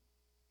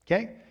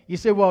 Okay? You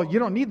say, well, you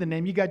don't need the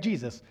name. You got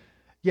Jesus.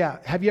 Yeah.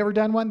 Have you ever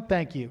done one?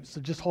 Thank you.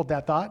 So just hold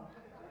that thought.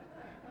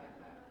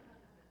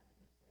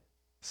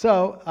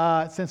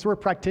 So since we're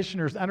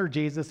practitioners under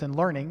Jesus and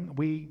learning,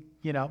 we,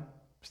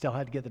 still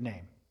had to get the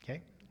name.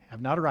 Okay? Have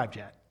not arrived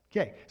yet.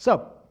 Okay.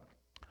 So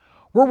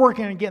we're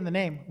working on getting the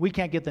name. We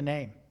can't get the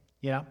name,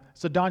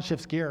 So Dawn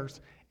shifts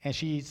gears, and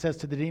she says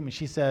to the demon,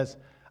 she says,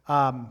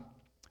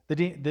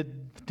 the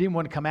demon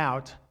wouldn't come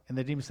out, and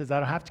the demon says, I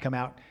don't have to come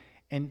out.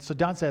 And so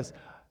Dawn says,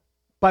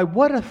 by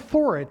what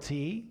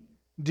authority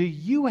do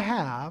you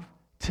have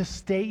to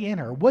stay in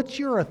her? What's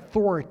your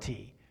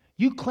authority?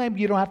 You claim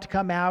you don't have to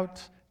come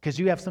out because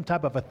you have some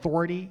type of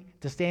authority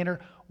to stay in her.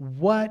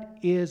 What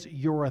is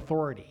your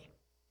authority?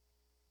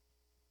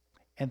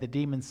 And the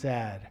demon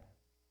said,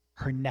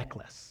 her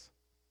necklace.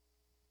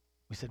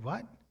 We said,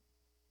 what?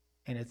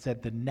 And it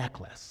said, the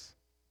necklace.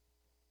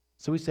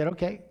 So we said,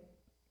 okay,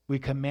 we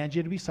command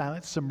you to be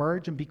silent,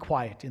 submerge, and be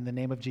quiet in the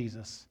name of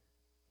Jesus.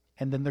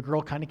 And then the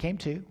girl kind of came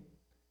to.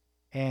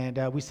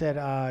 And we said,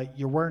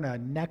 you're wearing a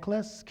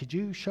necklace. Could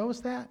you show us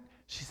that?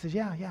 She says,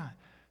 yeah, yeah.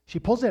 She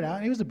pulls it out,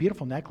 and it was a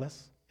beautiful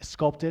necklace.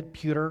 Sculpted,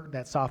 pewter,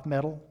 that soft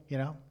metal,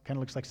 kind of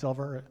looks like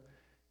silver.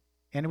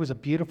 And it was a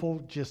beautiful,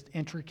 just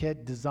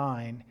intricate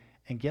design.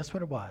 And guess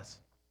what it was?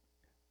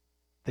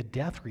 The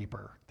Death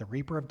Reaper, the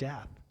Reaper of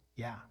Death.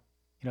 Yeah.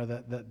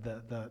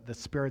 The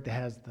spirit that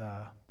has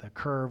the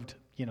curved,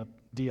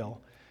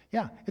 deal.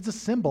 Yeah, it's a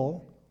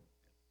symbol.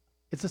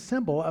 It's a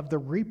symbol of the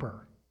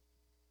Reaper.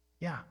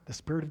 Yeah, the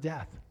spirit of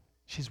death.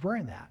 She's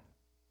wearing that.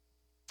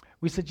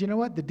 We said, you know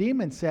what? The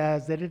demon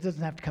says that it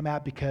doesn't have to come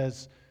out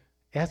because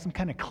it has some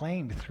kind of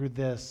claim through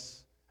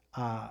this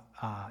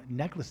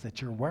necklace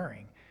that you're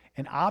wearing.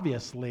 And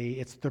obviously,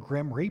 it's the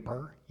Grim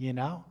Reaper,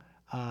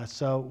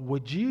 So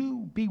would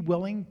you be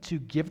willing to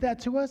give that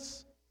to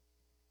us?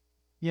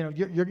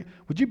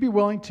 Would you be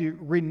willing to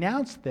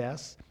renounce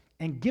this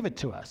and give it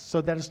to us so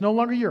that it's no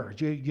longer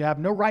yours? You have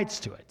no rights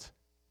to it.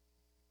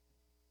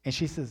 And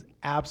she says,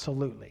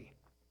 absolutely.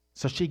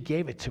 So she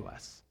gave it to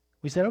us.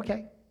 We said,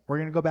 okay, we're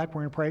going to go back.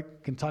 We're going to pray.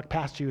 Can talk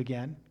past you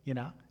again,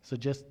 So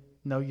just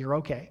know you're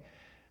okay.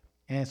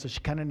 And so she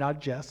kind of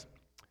nodded yes.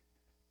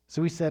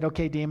 So we said,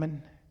 okay,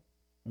 demon,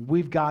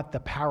 we've got the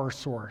power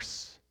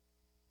source.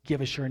 Give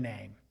us your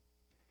name.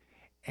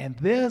 And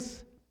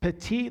this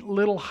petite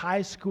little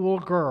high school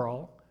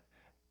girl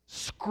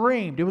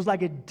screamed. It was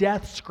like a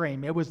death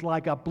scream. It was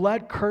like a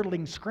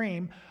blood-curdling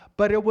scream,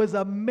 but it was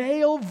a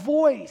male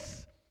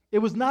voice. It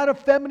was not a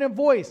feminine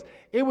voice.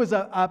 It was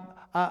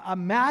a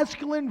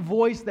masculine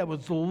voice that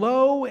was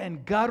low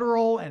and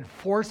guttural and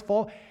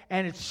forceful,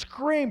 and it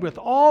screamed with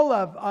all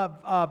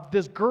of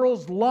this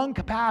girl's lung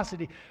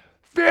capacity,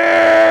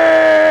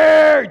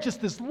 fear!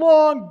 Just this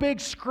long, big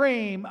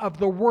scream of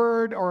the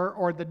word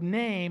or the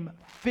name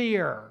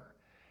fear.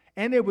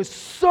 And it was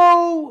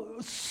so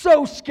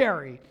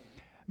scary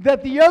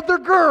that the other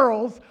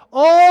girls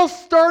all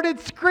started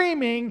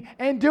screaming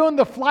and doing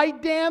the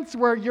flight dance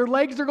where your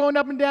legs are going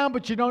up and down,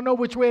 but you don't know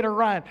which way to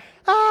run.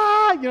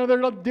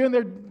 They're doing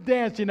their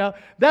dance, That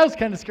was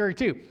kind of scary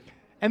too.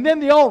 And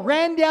then they all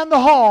ran down the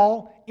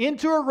hall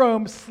into a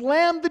room,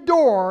 slammed the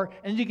door,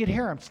 and you could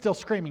hear them still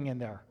screaming in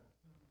there.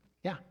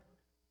 Yeah.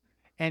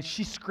 And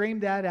she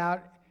screamed that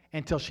out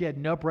until she had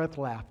no breath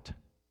left.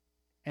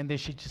 And then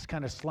she just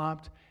kind of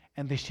slumped.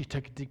 And then she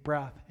took a deep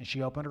breath, and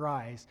she opened her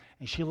eyes,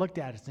 and she looked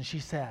at us, and she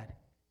said,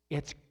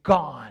 it's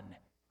gone.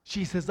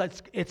 She says,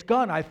 it's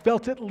gone. I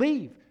felt it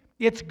leave.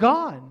 It's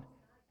gone.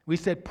 We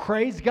said,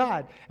 praise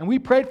God. And we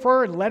prayed for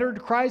her and led her to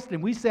Christ,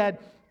 and we said,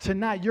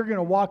 tonight you're going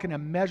to walk in a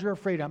measure of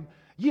freedom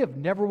you have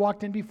never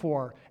walked in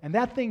before, and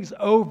that thing's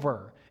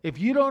over. If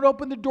you don't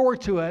open the door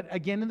to it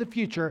again in the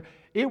future,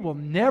 it will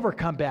never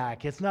come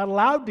back. It's not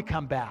allowed to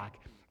come back.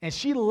 And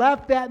she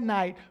left that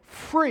night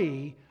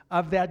free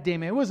of that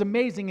demon. It was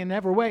amazing in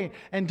every way.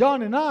 And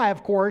Dawn and I,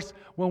 of course,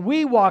 when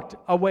we walked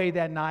away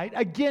that night,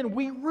 again,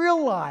 we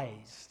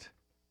realized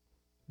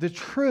the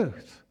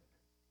truth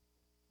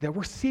that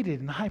we're seated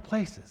in high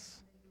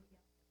places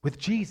with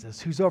Jesus,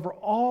 who's over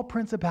all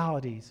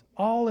principalities,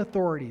 all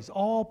authorities,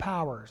 all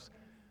powers.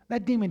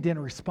 That demon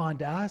didn't respond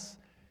to us.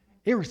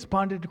 It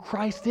responded to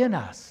Christ in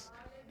us.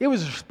 It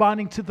was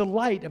responding to the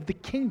light of the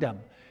kingdom.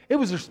 It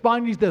was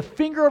responding to the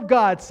finger of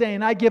God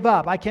saying, I give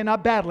up. I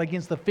cannot battle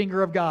against the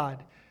finger of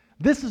God.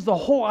 This is the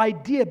whole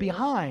idea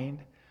behind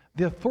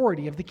the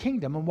authority of the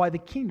kingdom and why the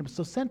kingdom is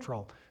so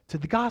central to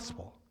the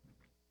gospel.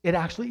 It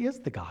actually is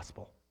the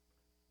gospel.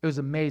 It was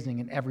amazing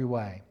in every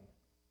way.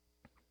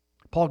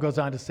 Paul goes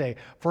on to say,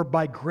 for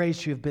by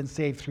grace you have been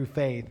saved through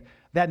faith,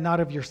 that not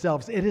of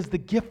yourselves. It is the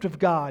gift of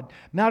God,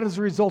 not as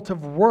a result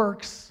of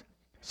works,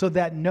 so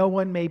that no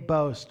one may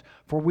boast.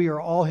 For we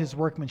are all his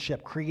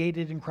workmanship,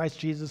 created in Christ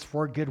Jesus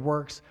for good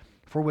works,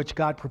 for which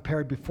God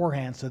prepared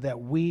beforehand, so that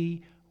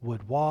we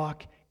would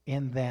walk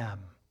in them,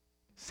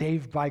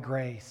 saved by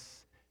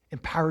grace,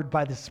 empowered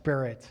by the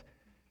Spirit,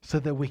 so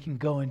that we can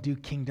go and do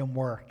kingdom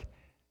work.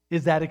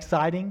 Is that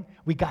exciting?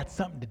 We got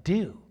something to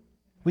do.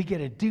 We get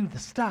to do the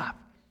stuff.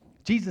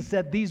 Jesus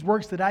said, these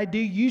works that I do,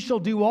 you shall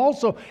do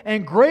also,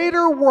 and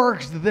greater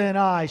works than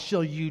I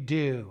shall you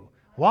do.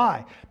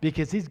 Why?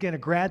 Because he's going to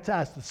grant to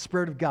us the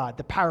Spirit of God,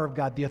 the power of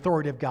God, the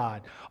authority of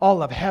God.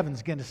 All of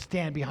heaven's going to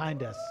stand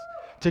behind us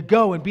to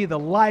go and be the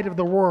light of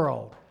the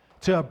world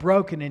to a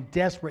broken and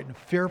desperate and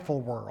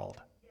fearful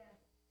world.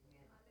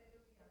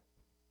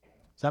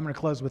 So I'm going to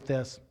close with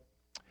this,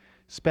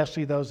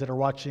 especially those that are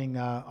watching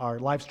our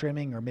live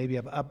streaming or maybe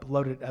have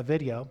uploaded a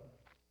video.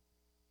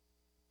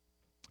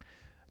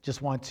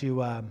 Just want to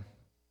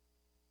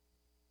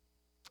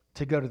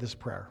go to this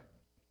prayer.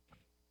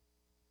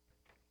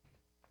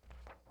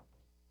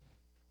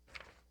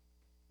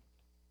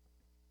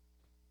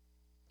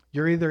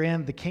 You're either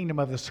in the kingdom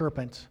of the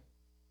serpent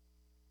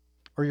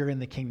or you're in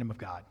the kingdom of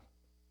God.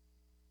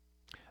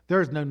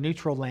 There is no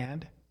neutral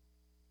land.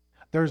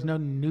 There is no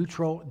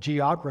neutral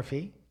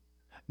geography,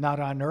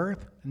 not on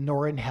earth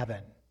nor in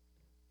heaven.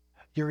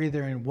 You're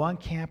either in one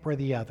camp or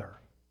the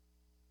other.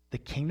 The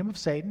kingdom of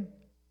Satan,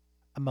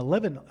 a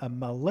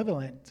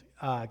malevolent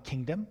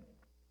kingdom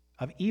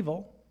of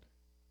evil,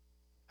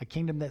 a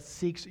kingdom that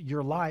seeks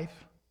your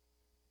life,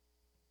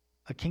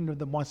 a kingdom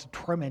that wants to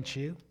torment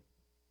you,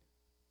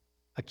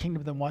 a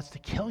kingdom that wants to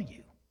kill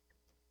you.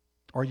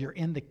 Or you're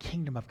in the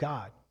kingdom of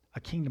God,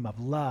 a kingdom of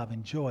love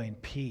and joy and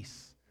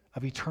peace,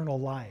 of eternal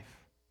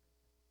life,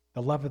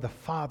 the love of the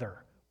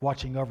Father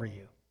watching over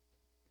you.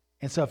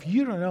 And so if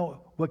you don't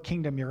know what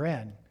kingdom you're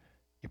in,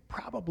 you're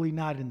probably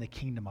not in the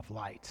kingdom of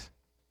light.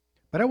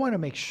 But I want to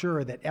make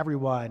sure that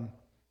everyone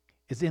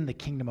is in the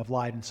kingdom of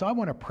light. And so I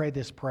want to pray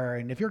this prayer.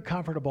 And if you're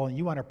comfortable and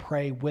you want to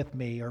pray with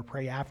me or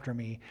pray after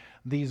me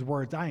these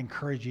words, I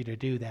encourage you to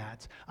do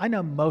that. I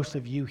know most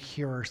of you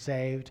here are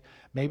saved.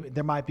 Maybe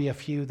there might be a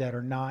few that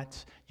are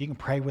not. You can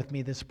pray with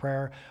me this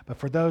prayer. But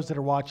for those that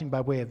are watching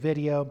by way of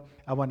video,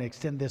 I want to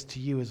extend this to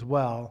you as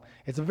well.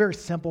 It's a very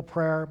simple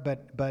prayer,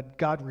 but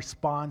God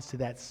responds to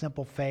that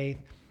simple faith.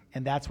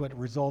 And that's what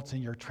results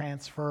in your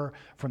transfer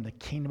from the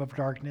kingdom of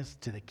darkness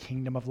to the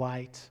kingdom of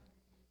light.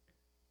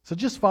 So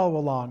just follow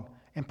along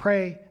and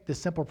pray this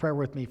simple prayer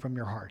with me from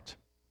your heart.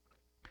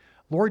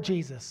 Lord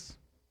Jesus,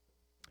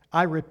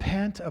 I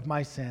repent of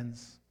my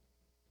sins.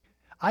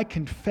 I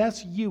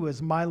confess you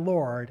as my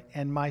Lord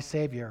and my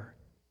Savior.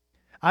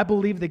 I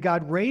believe that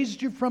God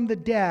raised you from the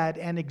dead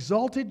and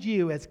exalted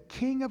you as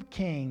King of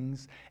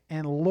Kings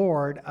and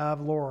Lord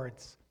of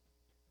Lords.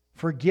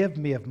 Forgive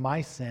me of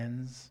my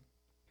sins.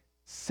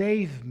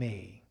 Save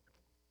me.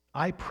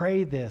 I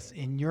pray this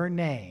in your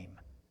name,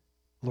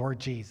 Lord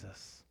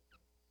Jesus.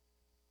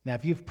 Now,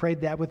 if you've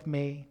prayed that with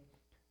me,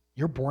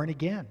 you're born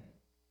again.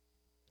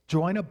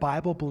 Join a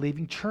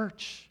Bible-believing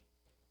church.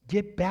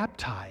 Get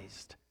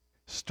baptized.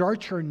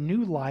 Start your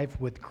new life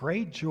with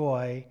great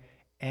joy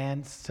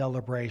and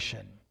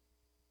celebration.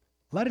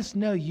 Let us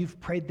know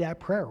you've prayed that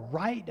prayer.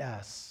 Write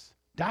us.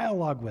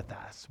 Dialogue with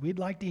us. We'd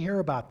like to hear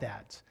about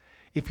that.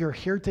 If you're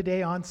here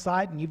today on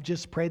site and you've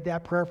just prayed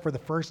that prayer for the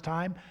first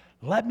time,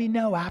 let me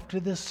know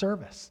after this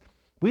service.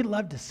 We'd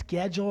love to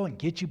schedule and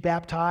get you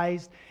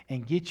baptized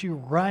and get you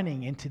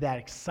running into that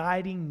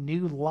exciting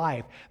new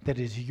life that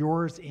is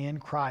yours in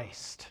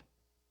Christ.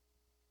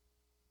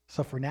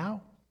 So for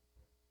now,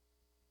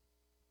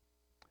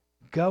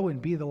 go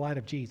and be the light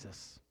of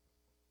Jesus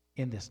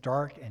in this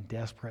dark and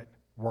desperate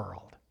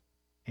world.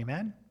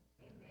 Amen?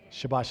 Amen.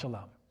 Shabbat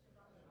shalom.